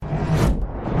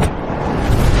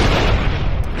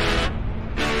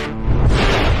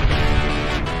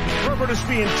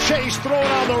being chased, thrown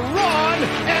on the run,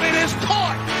 and it is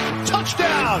caught.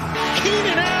 Touchdown,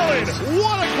 Keenan Allen.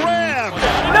 What a grab.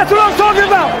 That's what I'm talking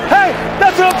about. Hey,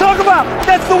 that's what I'm talking about.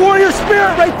 That's the warrior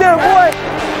spirit right there, boy.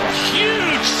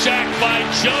 Huge sack by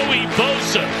Joey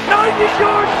Bosa.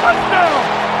 90-yard touchdown.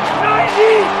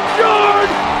 90-yard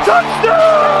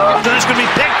touchdown. That's going to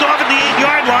be picked off at the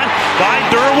 8-yard line by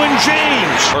Derwin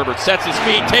James. Herbert sets his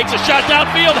feet, takes a shot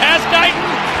downfield, has Guyton.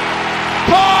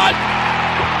 Caught!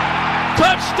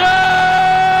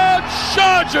 Touchdown,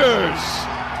 Chargers!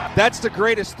 That's the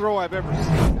greatest throw I've ever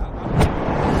seen.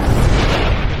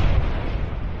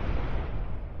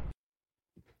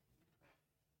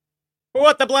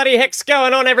 What the bloody heck's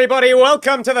going on, everybody?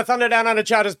 Welcome to the Thunder Down Under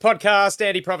Chargers podcast.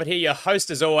 Andy Prophet here, your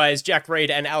host as always. Jack Reed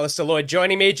and Alistair Lloyd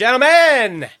joining me.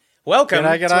 Gentlemen, welcome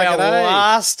to our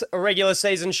last regular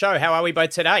season show. How are we both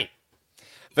today?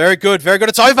 Very good, very good.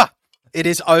 It's over. It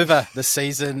is over, the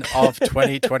season of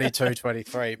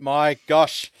 2022-23. My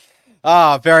gosh.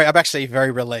 I'm actually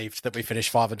very relieved that we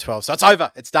finished 5-12. So it's over.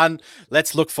 It's done.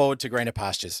 Let's look forward to greener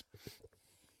pastures.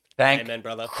 Thank Amen,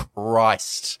 brother.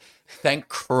 Christ. Thank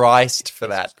Christ for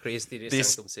that.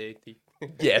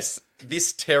 Yes,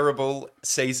 this terrible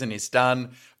season is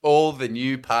done. All the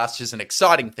new pastures and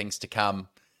exciting things to come.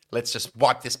 Let's just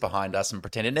wipe this behind us and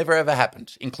pretend it never ever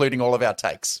happened, including all of our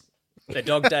takes. The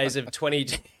dog days of 20...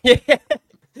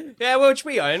 Yeah, which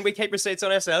we own. We keep receipts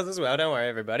on ourselves as well. Don't worry,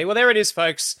 everybody. Well, there it is,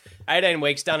 folks. 18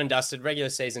 weeks done and dusted. Regular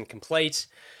season complete,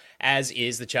 as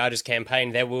is the Chargers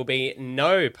campaign. There will be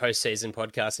no postseason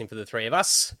podcasting for the three of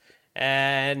us.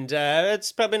 And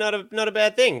it's probably not a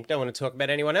bad thing. Don't want to talk about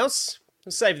anyone else.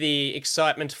 We'll save the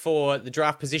excitement for the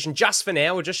draft position just for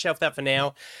now. We'll just shelf that for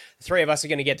now. The three of us are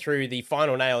going to get through the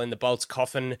final nail in the Bolts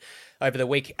coffin over the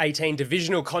Week 18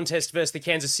 divisional contest versus the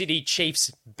Kansas City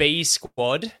Chiefs B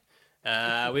squad.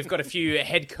 We've got a few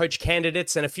head coach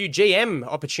candidates and a few GM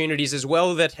opportunities as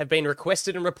well that have been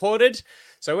requested and reported.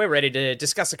 So we're ready to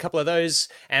discuss a couple of those,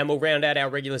 and we'll round out our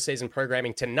regular season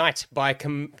programming tonight by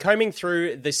combing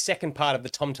through the second part of the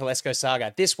Tom Telesco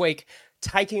saga. This week,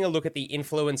 taking a look at the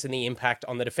influence and the impact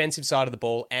on the defensive side of the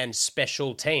ball and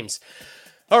special teams.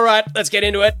 All right, let's get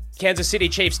into it. Kansas City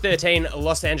Chiefs 13,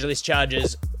 Los Angeles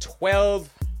Chargers 12.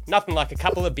 Nothing like a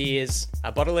couple of beers,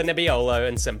 a bottle of Nebbiolo,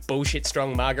 and some bullshit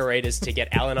strong margaritas to get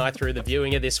Al and I through the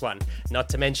viewing of this one. Not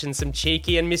to mention some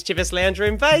cheeky and mischievous lounge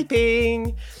room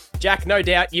vaping. Jack, no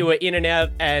doubt you were in and out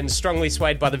and strongly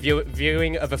swayed by the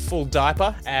viewing of a full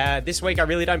diaper. This week, I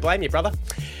really don't blame you, brother.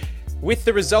 With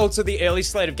the results of the early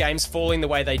slate of games falling the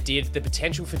way they did, the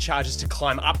potential for Chargers to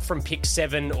climb up from pick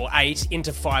 7 or 8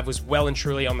 into 5 was well and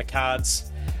truly on the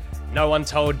cards. No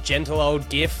untold gentle old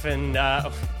GIF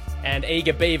and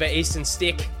eager beaver Eastern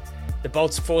stick. The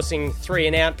Bolts forcing 3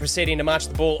 and out, proceeding to march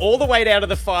the ball all the way down to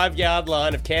the 5-yard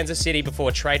line of Kansas City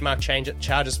before trademark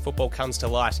Chargers football comes to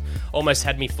light. Almost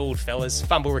had me fooled, fellas.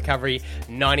 Fumble recovery,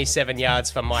 97 yards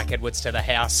for Mike Edwards to the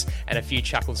house, and a few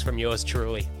chuckles from yours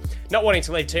truly. Not wanting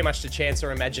to leave too much to chance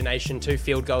or imagination, 2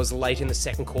 field goals late in the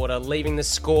second quarter, leaving the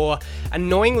score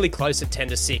annoyingly close at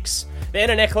 10-6. Then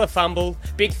an Eckler fumble,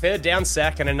 big third down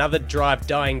sack, and another drive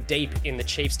dying deep in the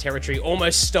Chiefs' territory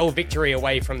almost stole victory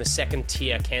away from the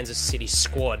second-tier Kansas City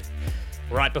squad.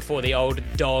 Right before the old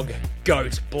dog,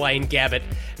 goat, Blaine Gabbert,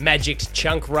 magicked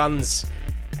chunk runs,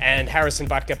 and Harrison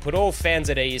Butker put all fans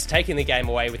at ease, taking the game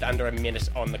away with under a minute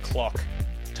on the clock.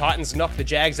 Titans knock the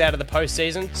Jags out of the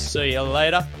postseason. See you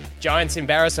later. Giants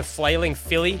embarrass a flailing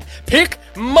Philly. Pick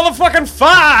motherfucking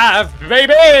 5,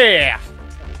 baby!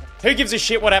 Who gives a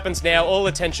shit what happens now? All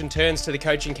attention turns to the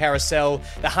coaching carousel,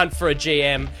 the hunt for a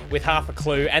GM with half a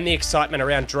clue, and the excitement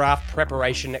around draft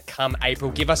preparation come April.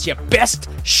 Give us your best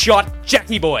shot,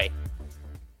 Jackie boy.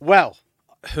 Well,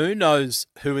 who knows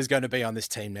who is going to be on this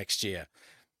team next year?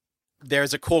 There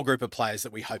is a core group of players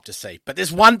that we hope to see. But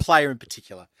there's one player in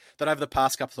particular that over the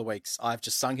past couple of weeks, I've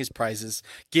just sung his praises.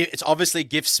 It's obviously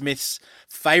Giff Smith's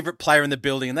favourite player in the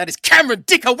building, and that is Cameron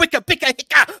Dicker, Wicker, Bicker,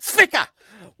 Hicker, Ficker.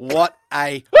 What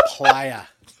a player.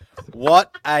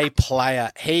 What a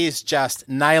player. He is just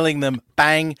nailing them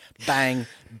bang, bang,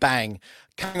 bang.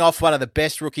 Coming off one of the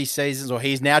best rookie seasons, or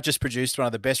he's now just produced one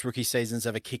of the best rookie seasons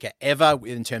of a kicker ever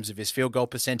in terms of his field goal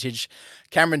percentage.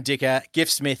 Cameron Dicker, Giff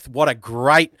Smith, what a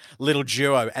great little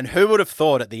duo. And who would have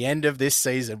thought at the end of this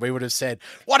season, we would have said,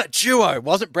 what a duo. It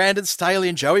wasn't Brandon Staley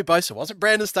and Joey Bosa. It wasn't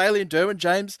Brandon Staley and Derwin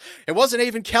James. It wasn't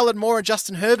even Kellen Moore and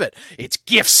Justin Herbert. It's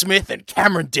Giff Smith and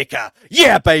Cameron Dicker.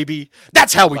 Yeah, baby.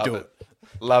 That's how we do it.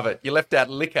 Love it. You left out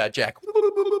liquor, Jack.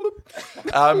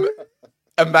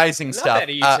 Amazing stuff. Not that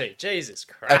easy. Jesus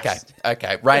Christ.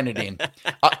 Okay. Rein it in.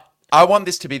 I want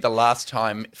this to be the last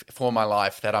time for my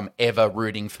life that I'm ever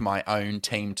rooting for my own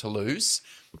team to lose.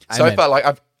 So Amen. far,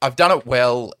 like I've done it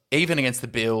well, even against the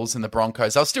Bills and the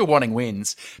Broncos. I was still wanting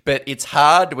wins, but it's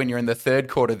hard when you're in the third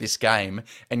quarter of this game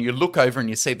and you look over and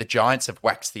you see the Giants have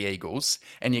waxed the Eagles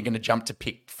and you're going to jump to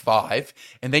pick 5.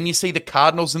 And then you see the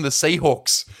Cardinals and the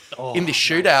Seahawks in this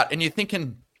shootout. And you're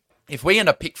thinking, if we end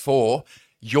up pick 4,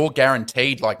 you're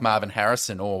guaranteed like Marvin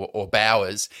Harrison or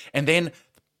Bowers. And then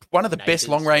one of the best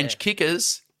long-range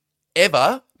kickers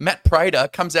ever, Matt Prater,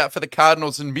 comes out for the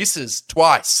Cardinals and misses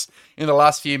twice in the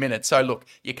last few minutes. So look,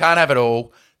 you can't have it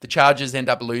all. The Chargers end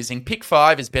up losing. Pick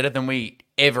 5 is better than we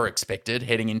ever expected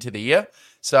heading into the year.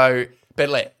 So, but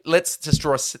let's just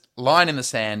draw a line in the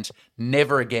sand.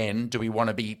 Never again do we want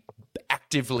to be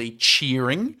actively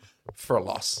cheering for a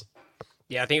loss.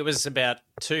 Yeah, I think it was about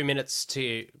 2 minutes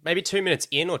maybe 2 minutes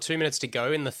in or 2 minutes to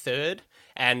go in the third,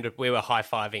 and we were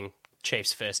high-fiving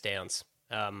Chiefs first downs.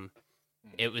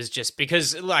 It was just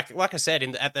because, like I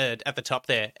said at the top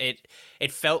there,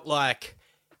 it felt like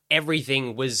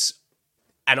everything was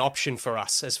an option for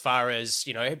us as far as,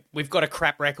 we've got a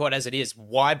crap record as it is.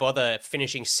 Why bother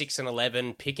finishing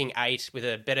 6-11, picking 8 with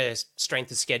a better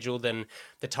strength of schedule than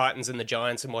the Titans and the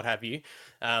Giants and what have you?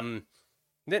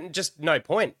 Then just no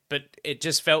point. But it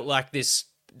just felt like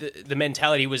the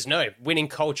mentality was no, winning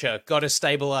culture, got to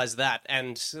stabilize that.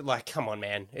 And come on,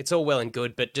 man, it's all well and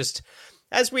good, but just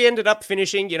as we ended up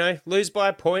finishing, lose by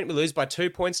a point, we lose by 2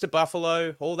 points to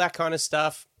Buffalo, all that kind of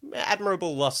stuff.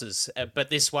 Admirable losses. But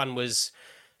this one was,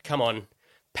 come on,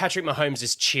 Patrick Mahomes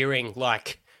is cheering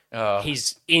like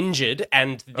he's injured,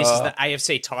 and this is the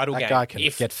AFC title game. That guy can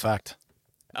get fucked.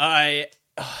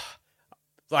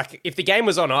 If the game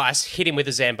was on ice, hit him with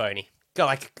a Zamboni.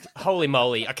 Go holy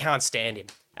moly, I can't stand him.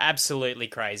 Absolutely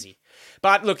crazy.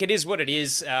 But look, it is what it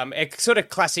is. A sort of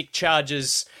classic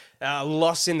Chargers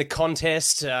loss in the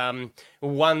contest.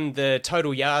 Won the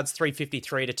total yards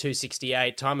 353 to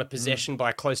 268. Time of possession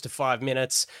by close to 5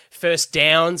 minutes. First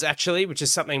downs, actually, which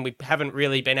is something we haven't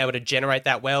really been able to generate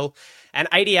that well. And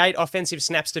 88 offensive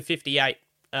snaps to 58.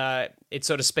 It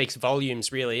sort of speaks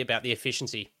volumes, really, about the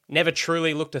efficiency. Never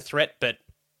truly looked a threat, but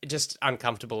just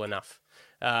uncomfortable enough.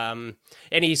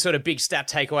 Any sort of big stat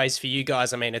takeaways for you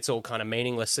guys? I mean, it's all kind of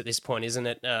meaningless at this point, isn't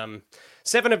it?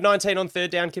 7 of 19 on third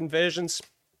down conversions.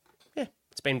 Yeah,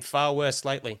 it's been far worse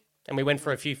lately. And we went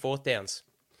for a few fourth downs.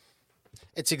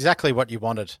 It's exactly what you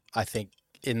wanted, I think,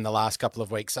 in the last couple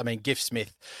of weeks. I mean, Giff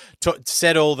Smith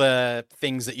said all the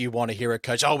things that you want to hear a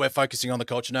coach. Oh, we're focusing on the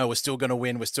culture. No, we're still going to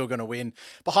win. We're still going to win.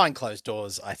 Behind closed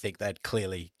doors, I think they'd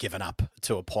clearly given up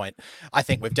to a point. I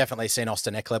think we've definitely seen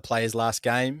Austin Eckler play his last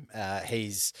game.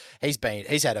 He's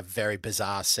had a very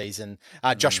bizarre season.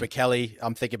 Joshua Kelly,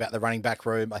 I'm thinking about the running back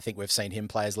room. I think we've seen him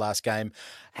play his last game.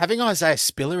 Having Isaiah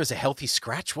Spiller as a healthy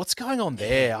scratch, what's going on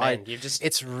there?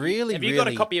 It's really, have you got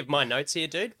a copy of my notes here,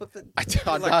 dude? I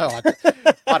don't know.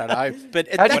 I don't know. But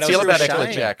how do you feel about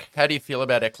Eckler, Jack? How do you feel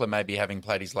about Eckler maybe having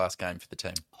played his last game for the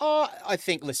team? I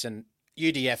think, listen,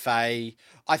 UDFA,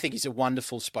 I think he's a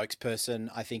wonderful spokesperson.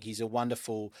 I think he's a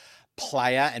wonderful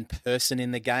player and person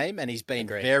in the game, and he's been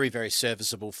very, very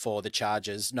serviceable for the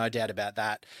Chargers, no doubt about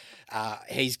that.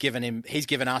 He's given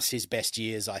us his best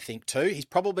years, I think, too. He's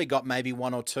probably got maybe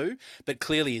 1 or 2, but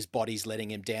clearly his body's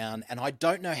letting him down, and I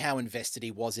don't know how invested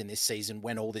he was in this season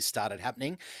when all this started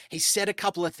happening. He said a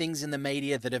couple of things in the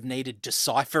media that have needed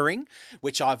deciphering,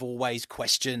 which I've always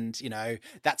questioned.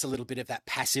 That's a little bit of that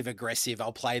passive-aggressive,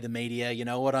 I'll play the media, you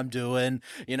know what I'm doing,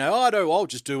 I'll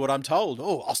just do what I'm told.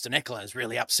 Oh, Austin Eckler is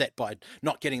really upset by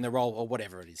not getting the role or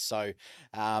whatever it is. So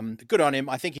good on him.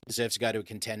 I think he deserves to go to a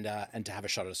contender and to have a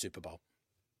shot at a Super Bowl.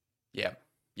 Yeah.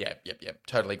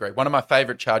 Totally agree. One of my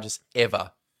favourite Chargers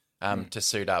ever to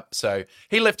suit up. So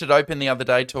he left it open the other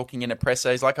day talking in a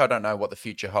presser. He's like, I don't know what the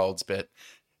future holds, but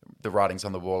the writing's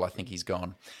on the wall. I think he's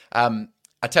gone.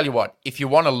 I tell you what, if you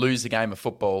want to lose a game of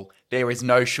football, there is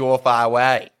no surefire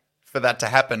way for that to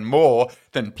happen more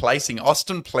than placing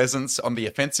Austin Pleasance on the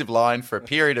offensive line for a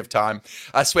period of time.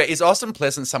 I swear, is Austin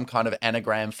Pleasance some kind of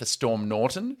anagram for Storm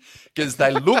Norton? Because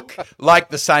they look like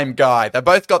the same guy. They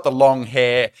both got the long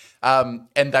hair, and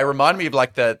they remind me of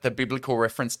like the biblical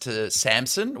reference to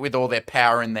Samson with all their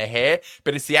power in their hair,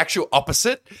 but it's the actual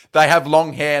opposite. They have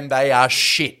long hair and they are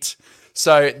shit.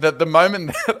 So the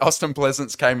moment that Austin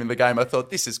Pleasance came in the game, I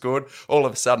thought, this is good. All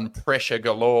of a sudden, pressure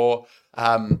galore.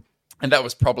 And that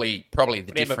was probably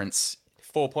the difference.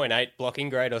 4.8 blocking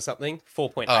grade or something.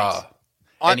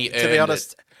 4.8. To be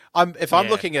honest, I'm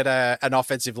looking at an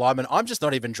offensive lineman, I'm just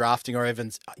not even drafting or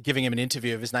even giving him an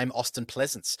interview of his name, Austin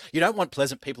Pleasance. You don't want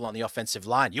pleasant people on the offensive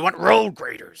line. You want role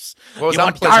graders. Well, it was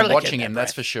unpleasant watching him,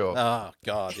 that's for sure. Oh,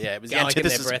 God, yeah. It was the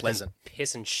antithesis of pleasant.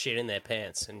 Piss and shit in their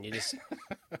pants, and you just...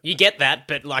 You get that,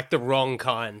 but like the wrong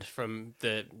kind from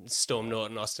the Storm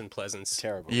Norton, Austin Pleasance.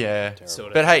 Terrible. Yeah. Sort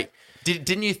of But hey,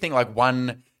 didn't you think like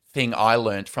one thing I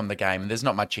learnt from the game, and there's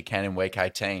not much you can in week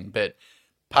 18, but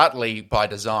partly by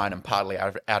design and partly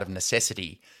out of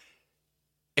necessity,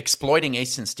 exploiting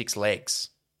Easton Stick's legs.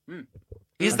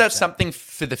 Is that something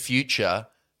for the future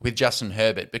with Justin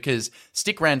Herbert? Because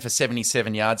Stick ran for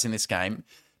 77 yards in this game.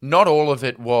 Not all of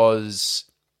it was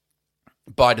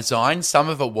by design. Some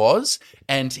of it was.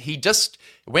 And he just,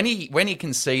 when he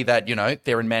can see that,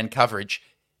 they're in man coverage,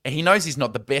 and he knows he's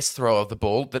not the best thrower of the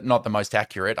ball, but not the most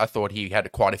accurate. I thought he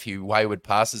had quite a few wayward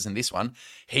passes in this one.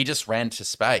 He just ran to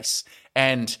space.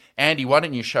 And Andy, why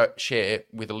don't you share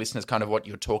with the listeners kind of what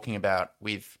you're talking about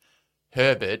with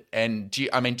Herbert? And do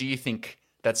you think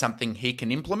that's something he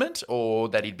can implement or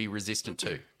that he'd be resistant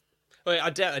to? Well,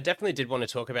 I definitely did want to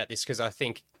talk about this because I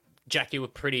think, Jack, you were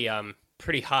pretty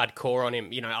hardcore on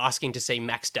him, asking to see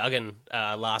Max Duggan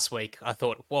last week. I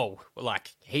thought, whoa,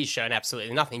 like he's shown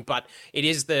absolutely nothing, but it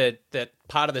is the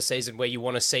part of the season where you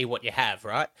want to see what you have,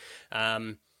 right?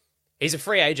 He's a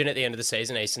free agent at the end of the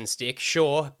season, Easton Stick.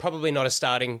 Sure, probably not a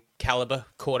starting caliber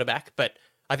quarterback, but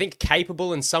I think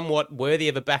capable and somewhat worthy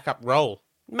of a backup role.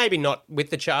 Maybe not with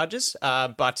the Chargers,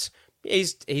 but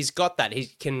he's got that. He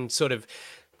can sort of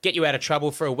get you out of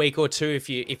trouble for a week or two if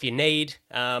you need.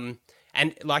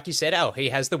 And like you said, Al, he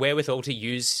has the wherewithal to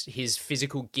use his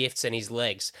physical gifts and his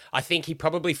legs. I think he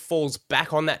probably falls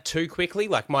back on that too quickly,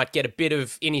 like might get a bit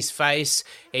of in his face.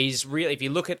 He's really, if you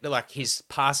look at like his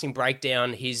passing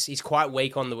breakdown, he's quite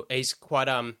weak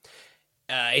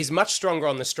he's much stronger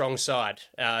on the strong side.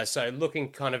 So looking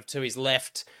kind of to his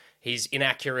left, he's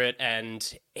inaccurate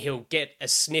and he'll get a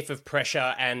sniff of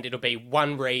pressure and it'll be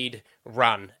one read,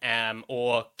 run,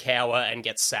 or cower and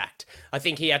get sacked. I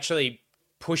think he actually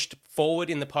pushed forward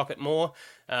in the pocket more.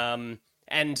 And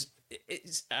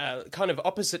it's kind of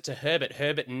opposite to Herbert.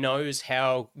 Herbert knows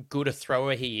how good a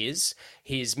thrower he is.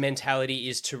 His mentality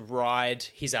is to ride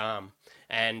his arm.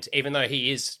 And even though he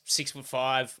is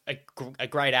 6'5", a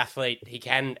great athlete, he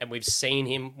can, and we've seen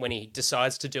him when he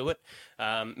decides to do it.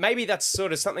 Maybe that's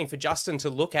sort of something for Justin to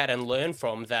look at and learn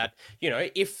from, that,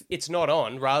 if it's not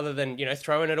on, rather than,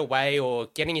 throwing it away or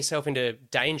getting yourself into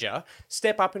danger,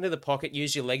 step up into the pocket,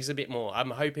 use your legs a bit more.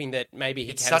 I'm hoping that maybe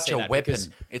he it's can such see a that weapon.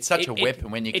 It's such a weapon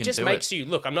when you can do it. It just makes you,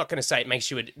 look, I'm not going to say it makes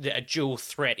you a dual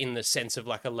threat in the sense of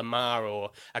like a Lamar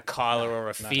or a Kyler or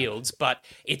a Fields, but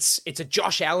it's a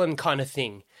Josh Allen kind of thing.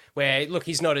 Where, look,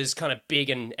 he's not as kind of big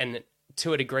and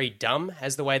to a degree dumb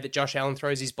as the way that Josh Allen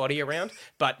throws his body around,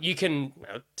 but you can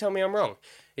tell me I'm wrong.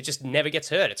 It just never gets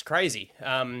hurt. It's crazy.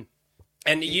 And,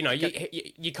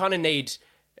 you kind of need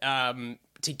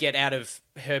to get out of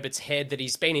Herbert's head that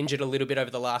he's been injured a little bit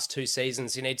over the last 2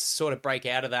 seasons. He needs to sort of break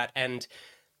out of that, and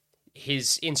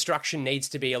his instruction needs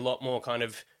to be a lot more kind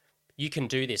of, you can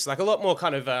do this, like a lot more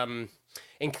kind of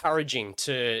encouraging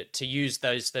to use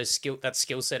that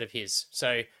skill set of his.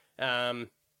 So I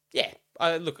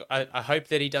hope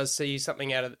that he does see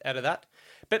something out of that.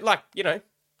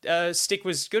 But Stick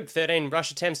was good. 13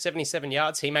 rush attempts, 77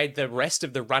 yards. He made the rest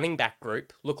of the running back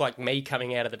group look like me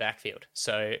coming out of the backfield.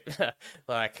 So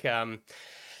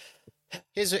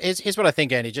Here's what I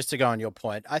think, Andy, just to go on your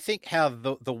point. I think how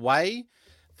the way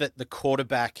that the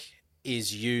quarterback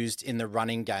is used in the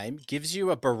running game gives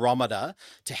you a barometer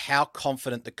to how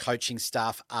confident the coaching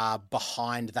staff are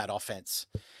behind that offense.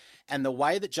 And the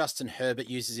way that Justin Herbert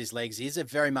uses his legs is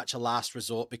very much a last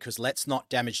resort, because let's not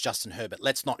damage Justin Herbert.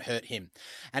 Let's not hurt him.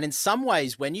 And in some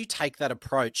ways, when you take that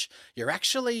approach, you're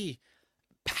actually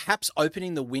perhaps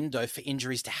opening the window for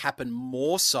injuries to happen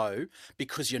more so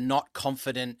because you're not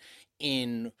confident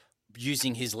in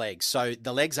using his legs. So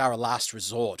the legs are a last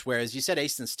resort. Whereas you said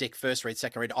Easton Stick, first read,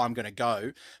 second read, I'm going to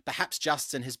go. Perhaps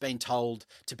Justin has been told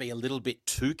to be a little bit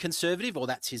too conservative, or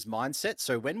that's his mindset.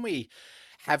 So when we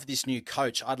have this new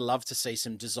coach, I'd love to see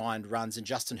some designed runs and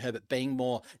Justin Herbert being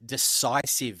more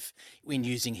decisive in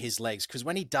using his legs, because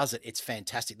when he does it, it's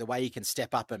fantastic. The way he can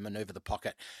step up and maneuver the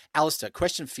pocket. Alistair,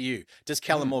 question for you. Does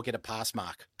Kellen Moore get a pass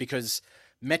mark? Because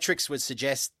metrics would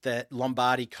suggest that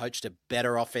Lombardi coached a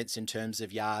better offense in terms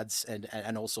of yards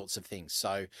and all sorts of things.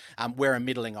 So we're a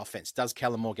middling offense. Does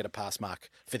Kellen Moore get a pass mark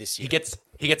for this year?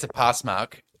 He gets a pass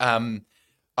mark.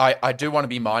 I do want to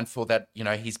be mindful that,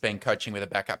 he's been coaching with a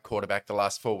backup quarterback the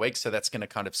last 4 weeks, so that's going to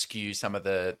kind of skew some of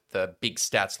the big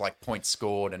stats like points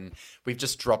scored, and we've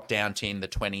just dropped down to in the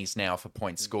 20s now for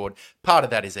points scored. Part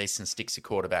of that is Easton Stick's a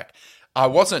quarterback. I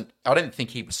didn't think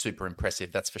he was super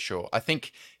impressive, that's for sure. I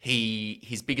think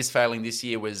his biggest failing this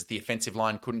year was the offensive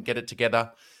line couldn't get it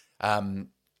together. And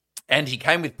he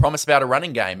came with promise about a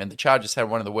running game, and the Chargers had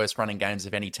one of the worst running games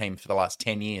of any team for the last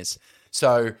 10 years.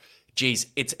 So geez,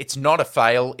 it's not a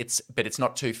fail. But it's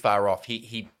not too far off.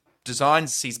 He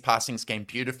designs his passing scheme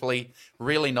beautifully.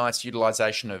 Really nice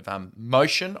utilization of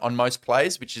motion on most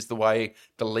plays, which is the way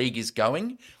the league is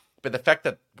going. But the fact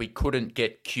that we couldn't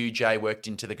get QJ worked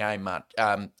into the game much,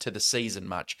 to the season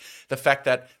much, the fact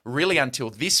that really until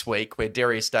this week, where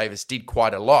Darius Davis did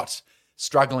quite a lot,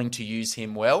 struggling to use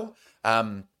him well,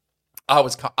 overall,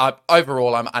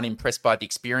 I'm unimpressed by the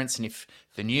experience. And if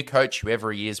the new coach,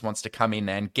 whoever he is, wants to come in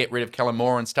and get rid of Kellen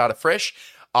Moore and start afresh,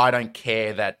 I don't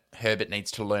care that Herbert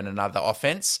needs to learn another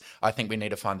offense. I think we need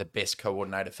to find the best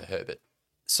coordinator for Herbert.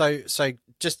 So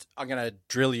just, I'm going to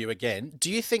drill you again.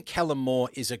 Do you think Kellen Moore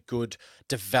is a good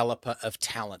developer of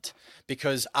talent?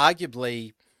 Because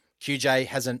arguably QJ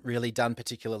hasn't really done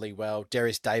particularly well.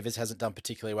 Darius Davis hasn't done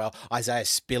particularly well. Isaiah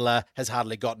Spiller has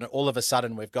hardly gotten it. All of a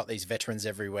sudden, we've got these veterans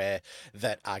everywhere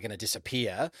that are going to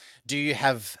disappear. Do you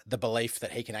have the belief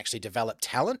that he can actually develop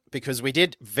talent? Because we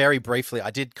did very briefly,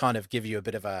 I did kind of give you a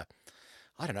bit of a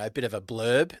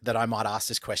blurb that I might ask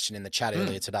this question in the chat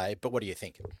earlier today. But what do you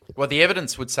think? Well, the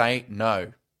evidence would say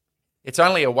no. It's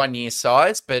only a 1 year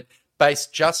size, but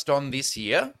based just on this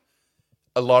year,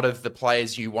 a lot of the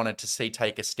players you wanted to see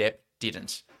take a step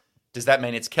didn't. Does that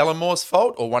mean it's Kellen Moore's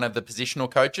fault, or one of the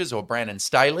positional coaches, or Brandon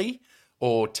Staley,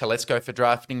 or Telesco for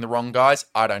drafting the wrong guys?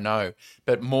 I don't know.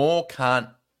 But Moore can't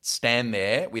stand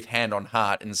there with hand on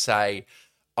heart and say,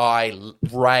 I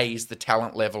raise the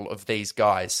talent level of these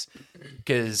guys,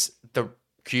 because the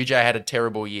QJ had a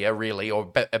terrible year, really,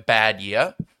 or a bad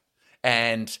year,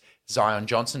 and Zion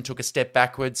Johnson took a step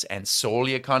backwards, and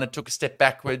Saulier kind of took a step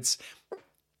backwards,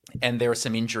 and there are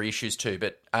some injury issues too.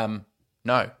 But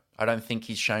no, I don't think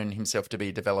he's shown himself to be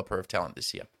a developer of talent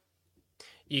this year.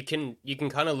 You can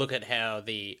kind of look at how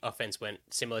the offense went,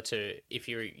 similar to if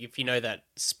you know that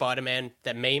Spider-Man,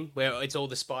 that meme where it's all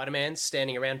the Spider-Mans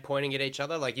standing around pointing at each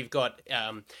other. Like, you've got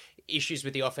issues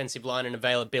with the offensive line and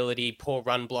availability, poor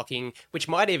run blocking, which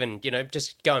might even,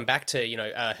 just going back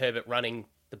to Herbert running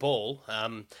the ball.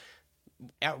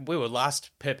 We were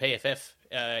last per PFF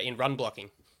in run blocking.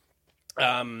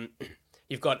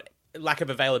 You've got lack of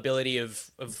availability of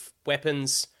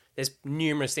weapons. There's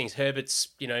numerous things. Herbert's,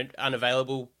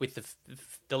 unavailable with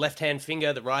the left-hand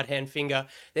finger, the right-hand finger.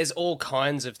 There's all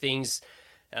kinds of things.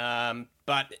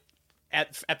 But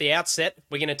at the outset,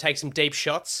 we're going to take some deep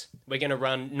shots. We're going to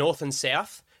run north and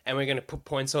south, and we're going to put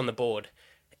points on the board.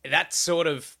 That sort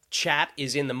of chat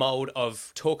is in the mold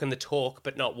of talking the talk,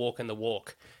 but not walking the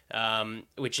walk.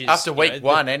 Which is after week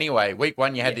one anyway. Week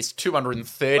one, you had this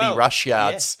 230 rush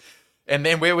yards. Yeah. And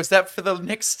then where was that for the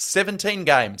next 17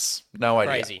 games? No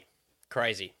idea.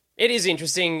 Crazy. It is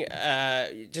interesting,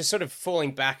 just sort of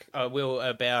falling back, Will,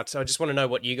 I just want to know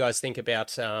what you guys think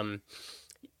about, playing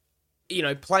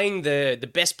the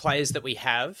best players that we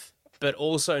have, but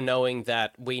also knowing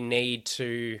that we need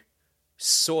to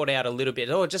sort out a little bit,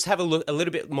 or just have a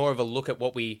little bit more of a look at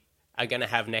what we are going to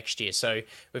have next year. So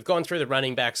we've gone through the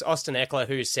running backs. Austin Eckler,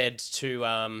 who said to,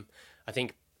 I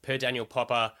think, per Daniel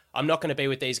Popper, I'm not going to be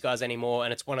with these guys anymore,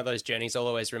 and it's one of those journeys I'll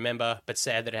always remember, but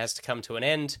sad that it has to come to an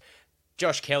end.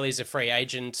 Josh Kelly's a free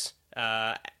agent,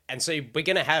 and so we're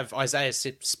going to have Isaiah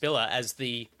Spiller as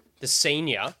the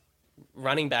senior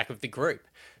running back of the group.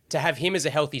 To have him as a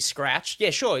healthy scratch, yeah,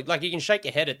 sure, like, you can shake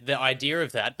your head at the idea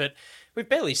of that, but we've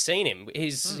barely seen him.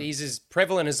 He's as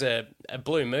prevalent as a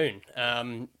blue moon.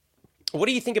 What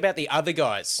do you think about the other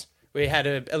guys? We had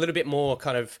a little bit more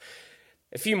kind of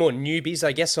a few more newbies,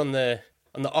 I guess, on the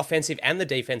offensive and the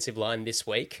defensive line this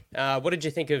week. What did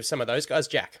you think of some of those guys,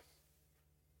 Jack?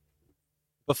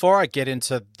 Before I get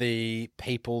into the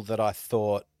people that I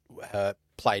thought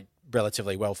played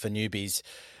relatively well for newbies,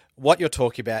 what you're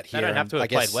talking about here... They don't have to have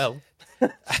played well.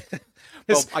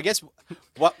 Well, I guess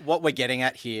what we're getting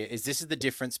at here is this is the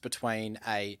difference between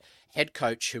a head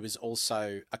coach who is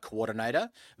also a coordinator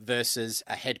versus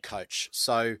a head coach.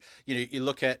 So, you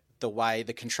look at the way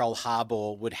the control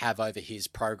Harbaugh would have over his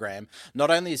program.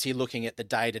 Not only is he looking at the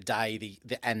day-to-day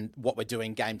and what we're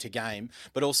doing game to game,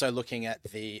 but also looking at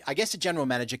I guess the general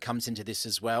manager comes into this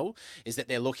as well, is that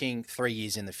they're looking 3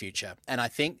 years in the future. And I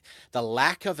think the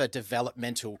lack of a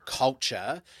developmental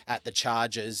culture at the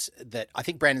Chargers, that I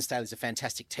think Brandon Staley's a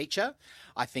fantastic teacher.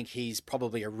 I think he's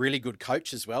probably a really good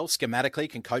coach as well. Schematically,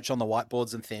 can coach on the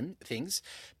whiteboards and things,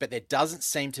 but there doesn't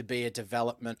seem to be a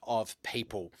development of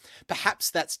people.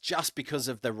 Perhaps that's just because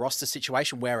of the roster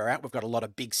situation where we're at. We've got a lot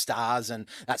of big stars, and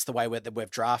that's the way we've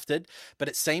drafted. But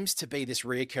it seems to be this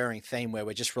reoccurring theme where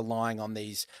we're just relying on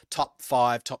these top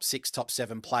 5, top 6, top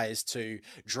 7 players to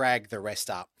drag the rest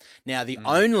up. Now, the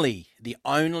only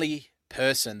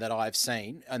person that I've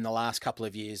seen in the last couple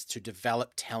of years to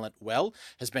develop talent well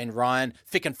has been Ryan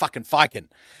Ficken.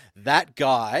 That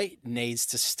guy needs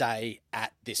to stay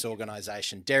at this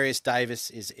organisation. Darius Davis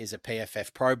is a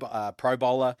PFF pro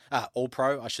bowler, all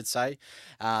pro, I should say.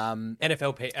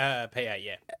 NFL PA,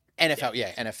 yeah. NFL,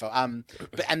 yeah, NFL.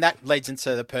 And that leads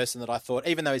into the person that I thought,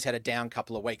 even though he's had a down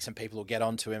couple of weeks and people will get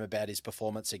on to him about his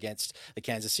performance against the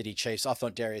Kansas City Chiefs, I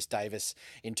thought Darius Davis,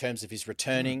 in terms of his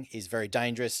returning, is very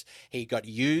dangerous. He got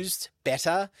used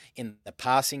better in the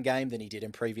passing game than he did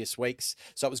in previous weeks.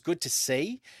 So it was good to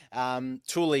see.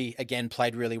 Tooley, again,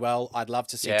 played really well. I'd love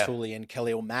to see Tooley and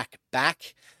Khalil Mack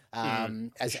back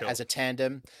as a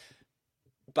tandem.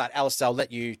 But Alistair, I'll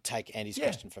let you take Andy's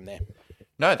question from there.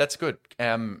 No, that's good.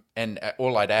 And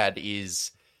all I'd add is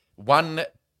one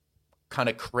kind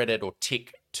of credit or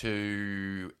tick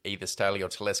to either Staley or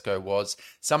Telesco was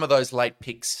some of those late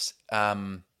picks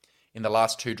in the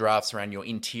last two drafts around your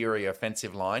interior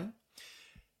offensive line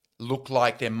look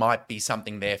like there might be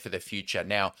something there for the future.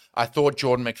 Now, I thought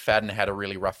Jordan McFadden had a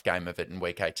really rough game of it in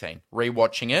week 18.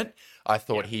 Rewatching it, I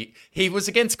thought he was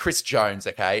against Chris Jones,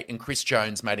 okay? And Chris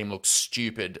Jones made him look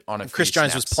stupid on a few Chris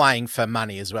Jones snaps. was playing for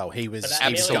money as well. He was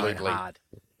absolutely going hard.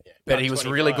 But he was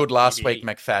really good last week,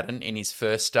 McFadden, in his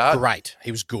first start. Great.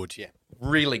 He was good, yeah.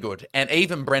 Really good. And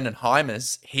even Brendan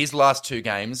Heimers, his last two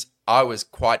games, I was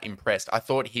quite impressed. I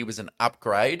thought he was an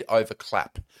upgrade over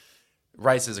Clapp.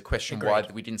 Raises a question why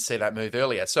we didn't see that move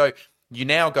earlier. So you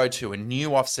now go to a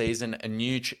new offseason, a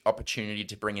new opportunity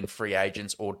to bring in free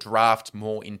agents or draft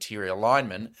more interior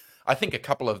linemen. I think a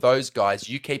couple of those guys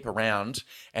you keep around,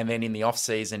 and then in the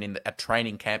offseason, at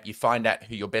training camp, you find out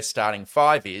who your best starting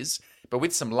five is. But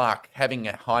with some luck, having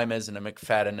a Heimers and a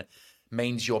McFadden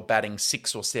means you're batting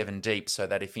 6 or 7 deep, so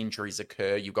that if injuries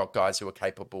occur, you've got guys who are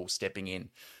capable of stepping in.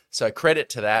 So credit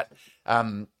to that.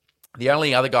 The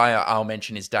only other guy I'll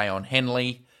mention is Dayon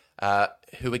Henley,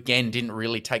 who again didn't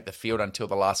really take the field until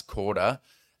the last quarter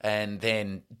and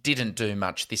then didn't do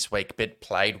much this week, but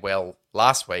played well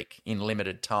last week in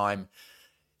limited time.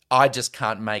 I just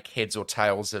can't make heads or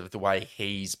tails of the way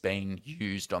he's been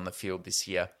used on the field this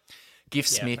year. Giff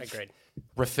Smith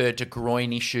referred to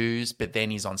groin issues, but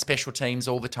then he's on special teams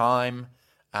all the time.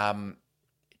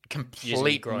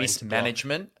 Complete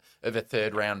mismanagement of a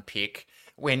third-round pick.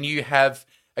 When you have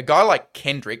a guy like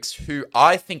Kendricks, who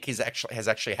I think has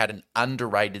actually had an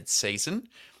underrated season.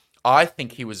 I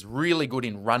think he was really good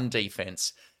in run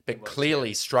defense, but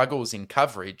clearly struggles in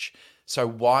coverage. So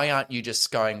why aren't you just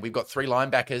going, we've got 3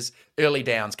 linebackers, early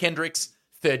downs, Kendricks,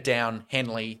 third down,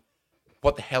 Henley.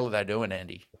 What the hell are they doing,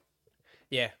 Andy?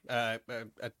 Yeah, I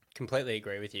completely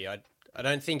agree with you. I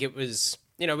don't think it was...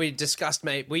 we discussed,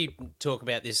 we talk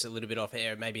about this a little bit off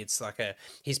air. Maybe it's like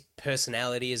his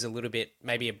personality is a little bit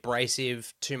maybe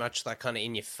abrasive, too much like kind of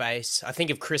in your face. I think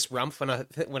of Chris Rumpf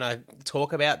when I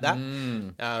talk about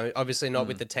that. Obviously not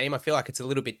with the team. I feel like it's a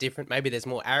little bit different. Maybe there's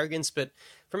more arrogance, but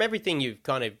from everything you've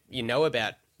kind of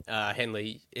about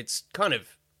Henley, it's kind of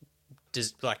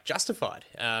just like justified.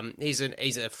 He's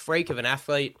a freak of an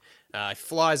athlete. He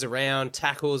flies around,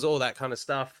 tackles, all that kind of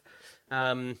stuff.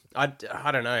 I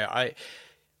don't know.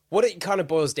 What it kind of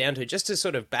boils down to, just to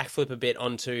sort of backflip a bit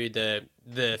onto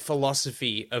the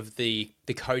philosophy of the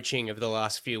coaching of the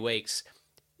last few weeks,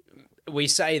 we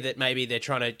say that maybe they're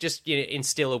trying to just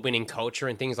instill a winning culture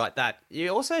and things like that. You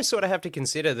also sort of have to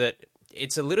consider that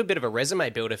it's a little bit of a resume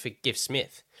builder for Giff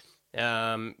Smith.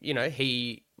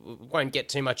 He won't get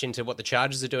too much into what the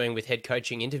Chargers are doing with head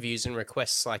coaching interviews and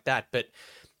requests like that, but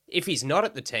if he's not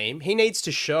at the team, he needs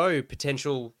to show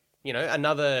potential,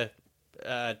 another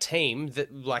team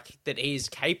that is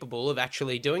capable of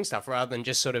actually doing stuff rather than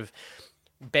just sort of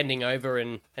bending over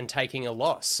and taking a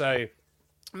loss. So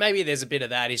maybe there's a bit of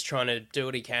that. He's trying to do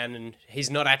what he can, and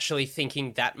he's not actually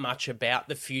thinking that much about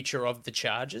the future of the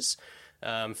Chargers,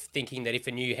 thinking that if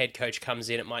a new head coach comes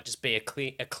in, it might just be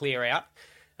a clear out.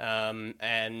 But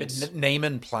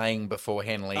Neiman playing before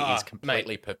Henley is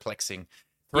completely perplexing.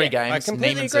 3 games,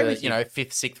 Neiman's a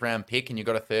 5th, 6th round pick, and you've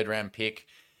got a 3rd round pick.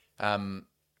 I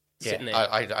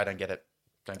don't get it.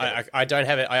 I don't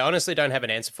have it. I honestly don't have an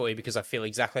answer for you because I feel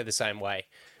exactly the same way.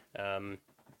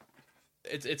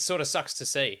 It sort of sucks to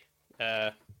see.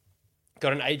 Got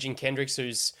an aging Kendricks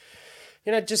who's,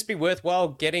 just be worthwhile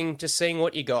just seeing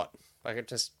what you got.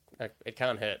 It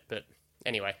can't hurt. But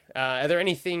anyway, are there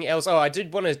anything else? Oh, I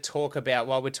did want to talk about,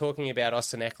 while we're talking about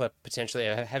Austin Eckler potentially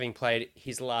having played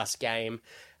his last game,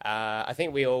 I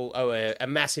think we all owe a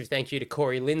massive thank you to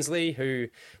Corey Linsley, who,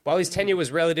 while his tenure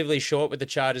was relatively short with the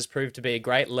Chargers, proved to be a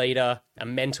great leader, a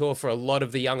mentor for a lot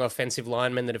of the young offensive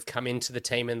linemen that have come into the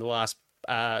team in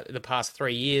the past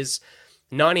 3 years.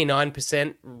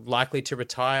 99% likely to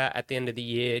retire at the end of the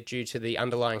year due to the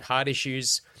underlying heart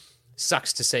issues.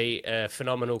 Sucks to see a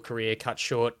phenomenal career cut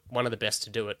short. One of the best to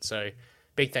do it. So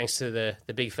big thanks to the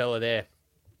big fella there.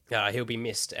 He'll be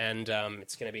missed, and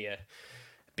it's going to be a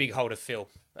big hole to fill.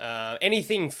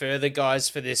 Anything further, guys,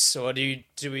 for this, or do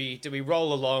we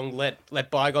roll along, let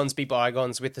bygones be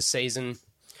bygones with the season?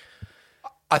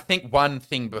 I think one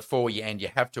thing before you end, you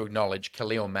have to acknowledge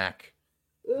Khalil Mack.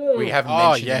 We haven't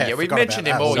mentioned him yet. We've mentioned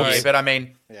him all year, but I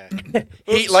mean,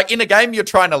 he, like in a game you're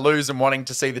trying to lose and wanting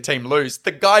to see the team lose,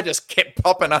 the guy just kept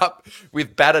popping up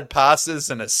with battered passes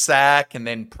and a sack and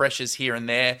then pressures here and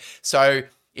there. So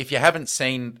if you haven't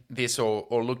seen this or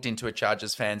looked into it,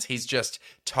 Chargers fans, he's just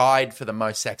tied for the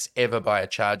most sacks ever by a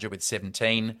Charger with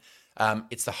 17.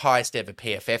 It's the highest ever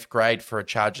PFF grade for a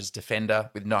Chargers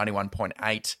defender with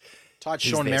 91.8. Tied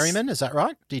Sean Merriman, is that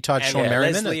right? He tied Sean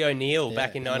Merriman? Leslie O'Neal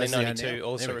back in 1992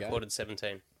 also recorded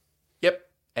 17. Yep,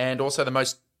 and also the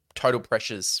most total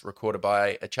pressures recorded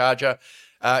by a Charger.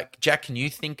 Jack, can you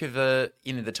think of the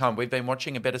time we've been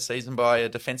watching a better season by a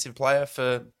defensive player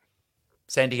for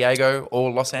San Diego or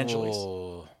Los Angeles?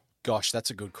 Oh, gosh, that's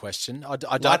a good question. I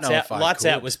don't know if I Lights could.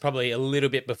 Out was probably a little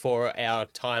bit before our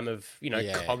time of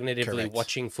cognitively correct.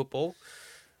 watching football.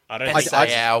 I don't And think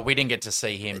Sayal, we didn't get to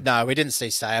see him. No, we didn't see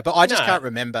Sayer, but I just can't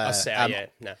remember.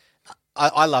 no.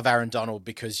 I love Aaron Donald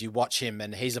because you watch him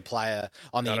and he's a player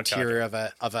on the interior of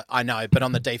a I know, but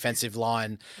on the defensive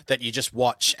line that you just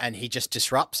watch and he just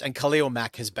disrupts. And Khalil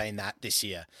Mack has been that this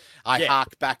year. I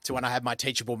hark back to when I had my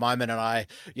teachable moment and I,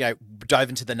 dove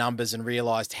into the numbers and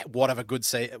realized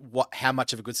how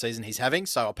much of a good season he's having.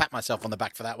 So I'll pat myself on the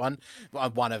back for that one.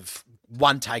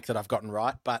 One take that I've gotten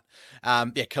right. But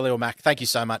Khalil Mack, thank you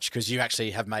so much because you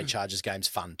actually have made Chargers games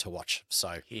fun to watch.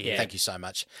 So thank you so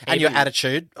much. And your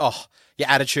attitude, your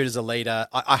attitude as a leader,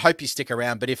 I hope you stick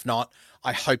around, but if not,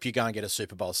 I hope you go and get a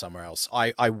Super Bowl somewhere else.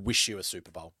 I wish you a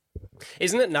Super Bowl.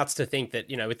 Isn't it nuts to think that,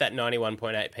 with that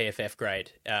 91.8 PFF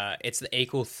grade, it's the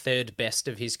equal third best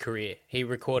of his career. He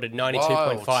recorded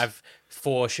 92.5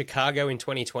 for Chicago in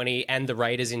 2020 and the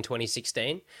Raiders in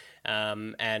 2016.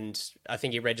 And I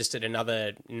think he registered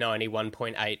another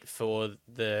 91.8 for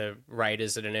the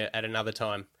Raiders at another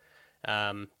time.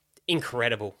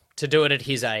 Incredible to do it at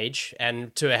his age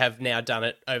and to have now done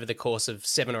it over the course of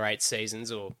 7 or 8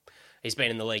 seasons, or he's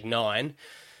been in the league 9,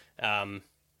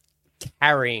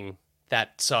 carrying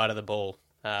that side of the ball.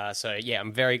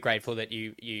 I'm very grateful that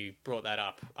you brought that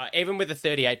up. Even with a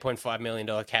 $38.5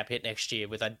 million cap hit next year,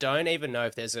 I don't even know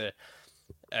if there's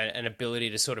an ability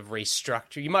to sort of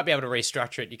restructure. You might be able to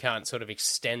restructure it. You can't sort of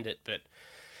extend it, but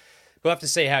we'll have to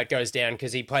see how it goes down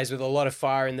because he plays with a lot of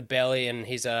fire in the belly and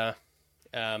he's as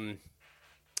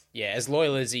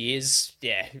loyal as he is.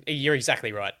 Yeah, you're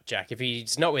exactly right, Jack. If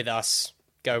he's not with us,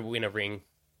 go win a ring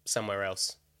somewhere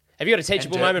else. Have you got a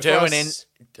teachable moment for us?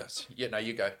 You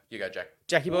go, Jack.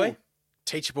 Jackie boy?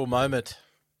 Teachable moment.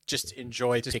 Just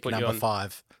enjoy pick number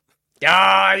 5.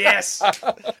 Ah, yes.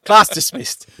 Class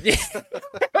dismissed.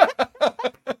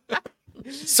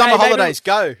 Summer holidays,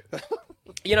 go.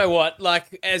 You know what?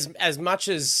 Like as much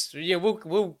as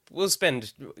we'll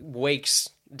spend weeks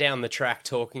down the track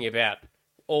talking about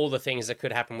all the things that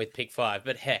could happen with pick 5,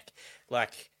 but heck,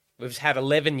 like we've had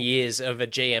 11 years of a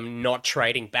GM not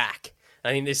trading back. I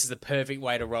think this is the perfect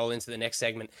way to roll into the next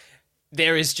segment.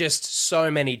 There is just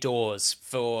so many doors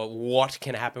for what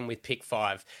can happen with pick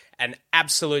 5. An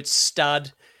absolute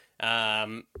stud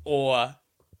or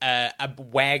a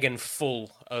wagon full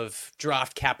of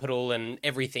draft capital and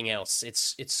everything else.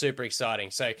 It's super exciting.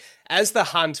 So as the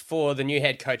hunt for the new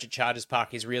head coach at Chargers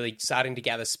Park is really starting to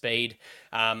gather speed,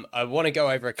 I want to go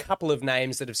over a couple of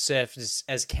names that have surfaced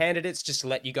as candidates just to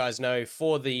let you guys know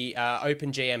for the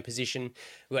open GM position.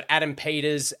 We've got Adam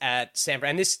Peters at San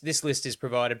Fran. And this list is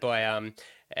provided by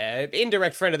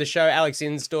indirect friend of the show, Alex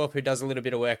Insdorf, who does a little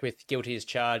bit of work with Guilty as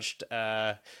Charged,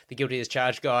 the Guilty as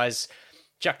Charged guys.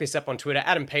 Chuck this up on Twitter.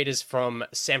 Adam Peters from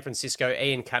San Francisco,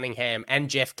 Ian Cunningham and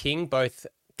Jeff King, both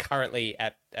currently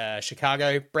at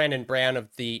Chicago. Brandon Brown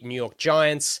of the New York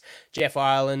Giants, Jeff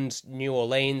Ireland, New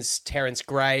Orleans, Terrence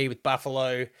Gray with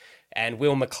Buffalo, and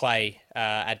Will McClay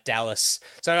at Dallas.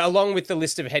 So along with the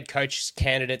list of head coach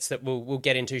candidates that we'll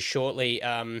get into shortly,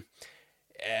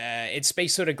 it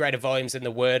speaks sort of greater volumes than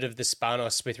the word of the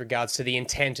Spanos with regards to the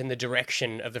intent and the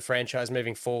direction of the franchise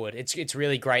moving forward. It's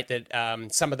really great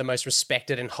that some of the most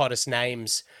respected and hottest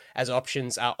names as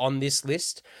options are on this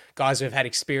list. Guys who have had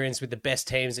experience with the best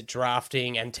teams at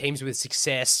drafting and teams with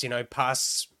success,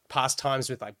 past times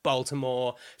with like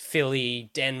Baltimore,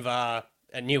 Philly, Denver,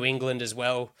 New England as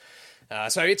well.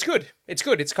 So it's good. It's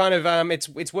good. It's kind of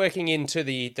it's working into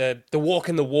the walk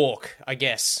and the walk, I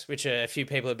guess, which a few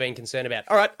people have been concerned about.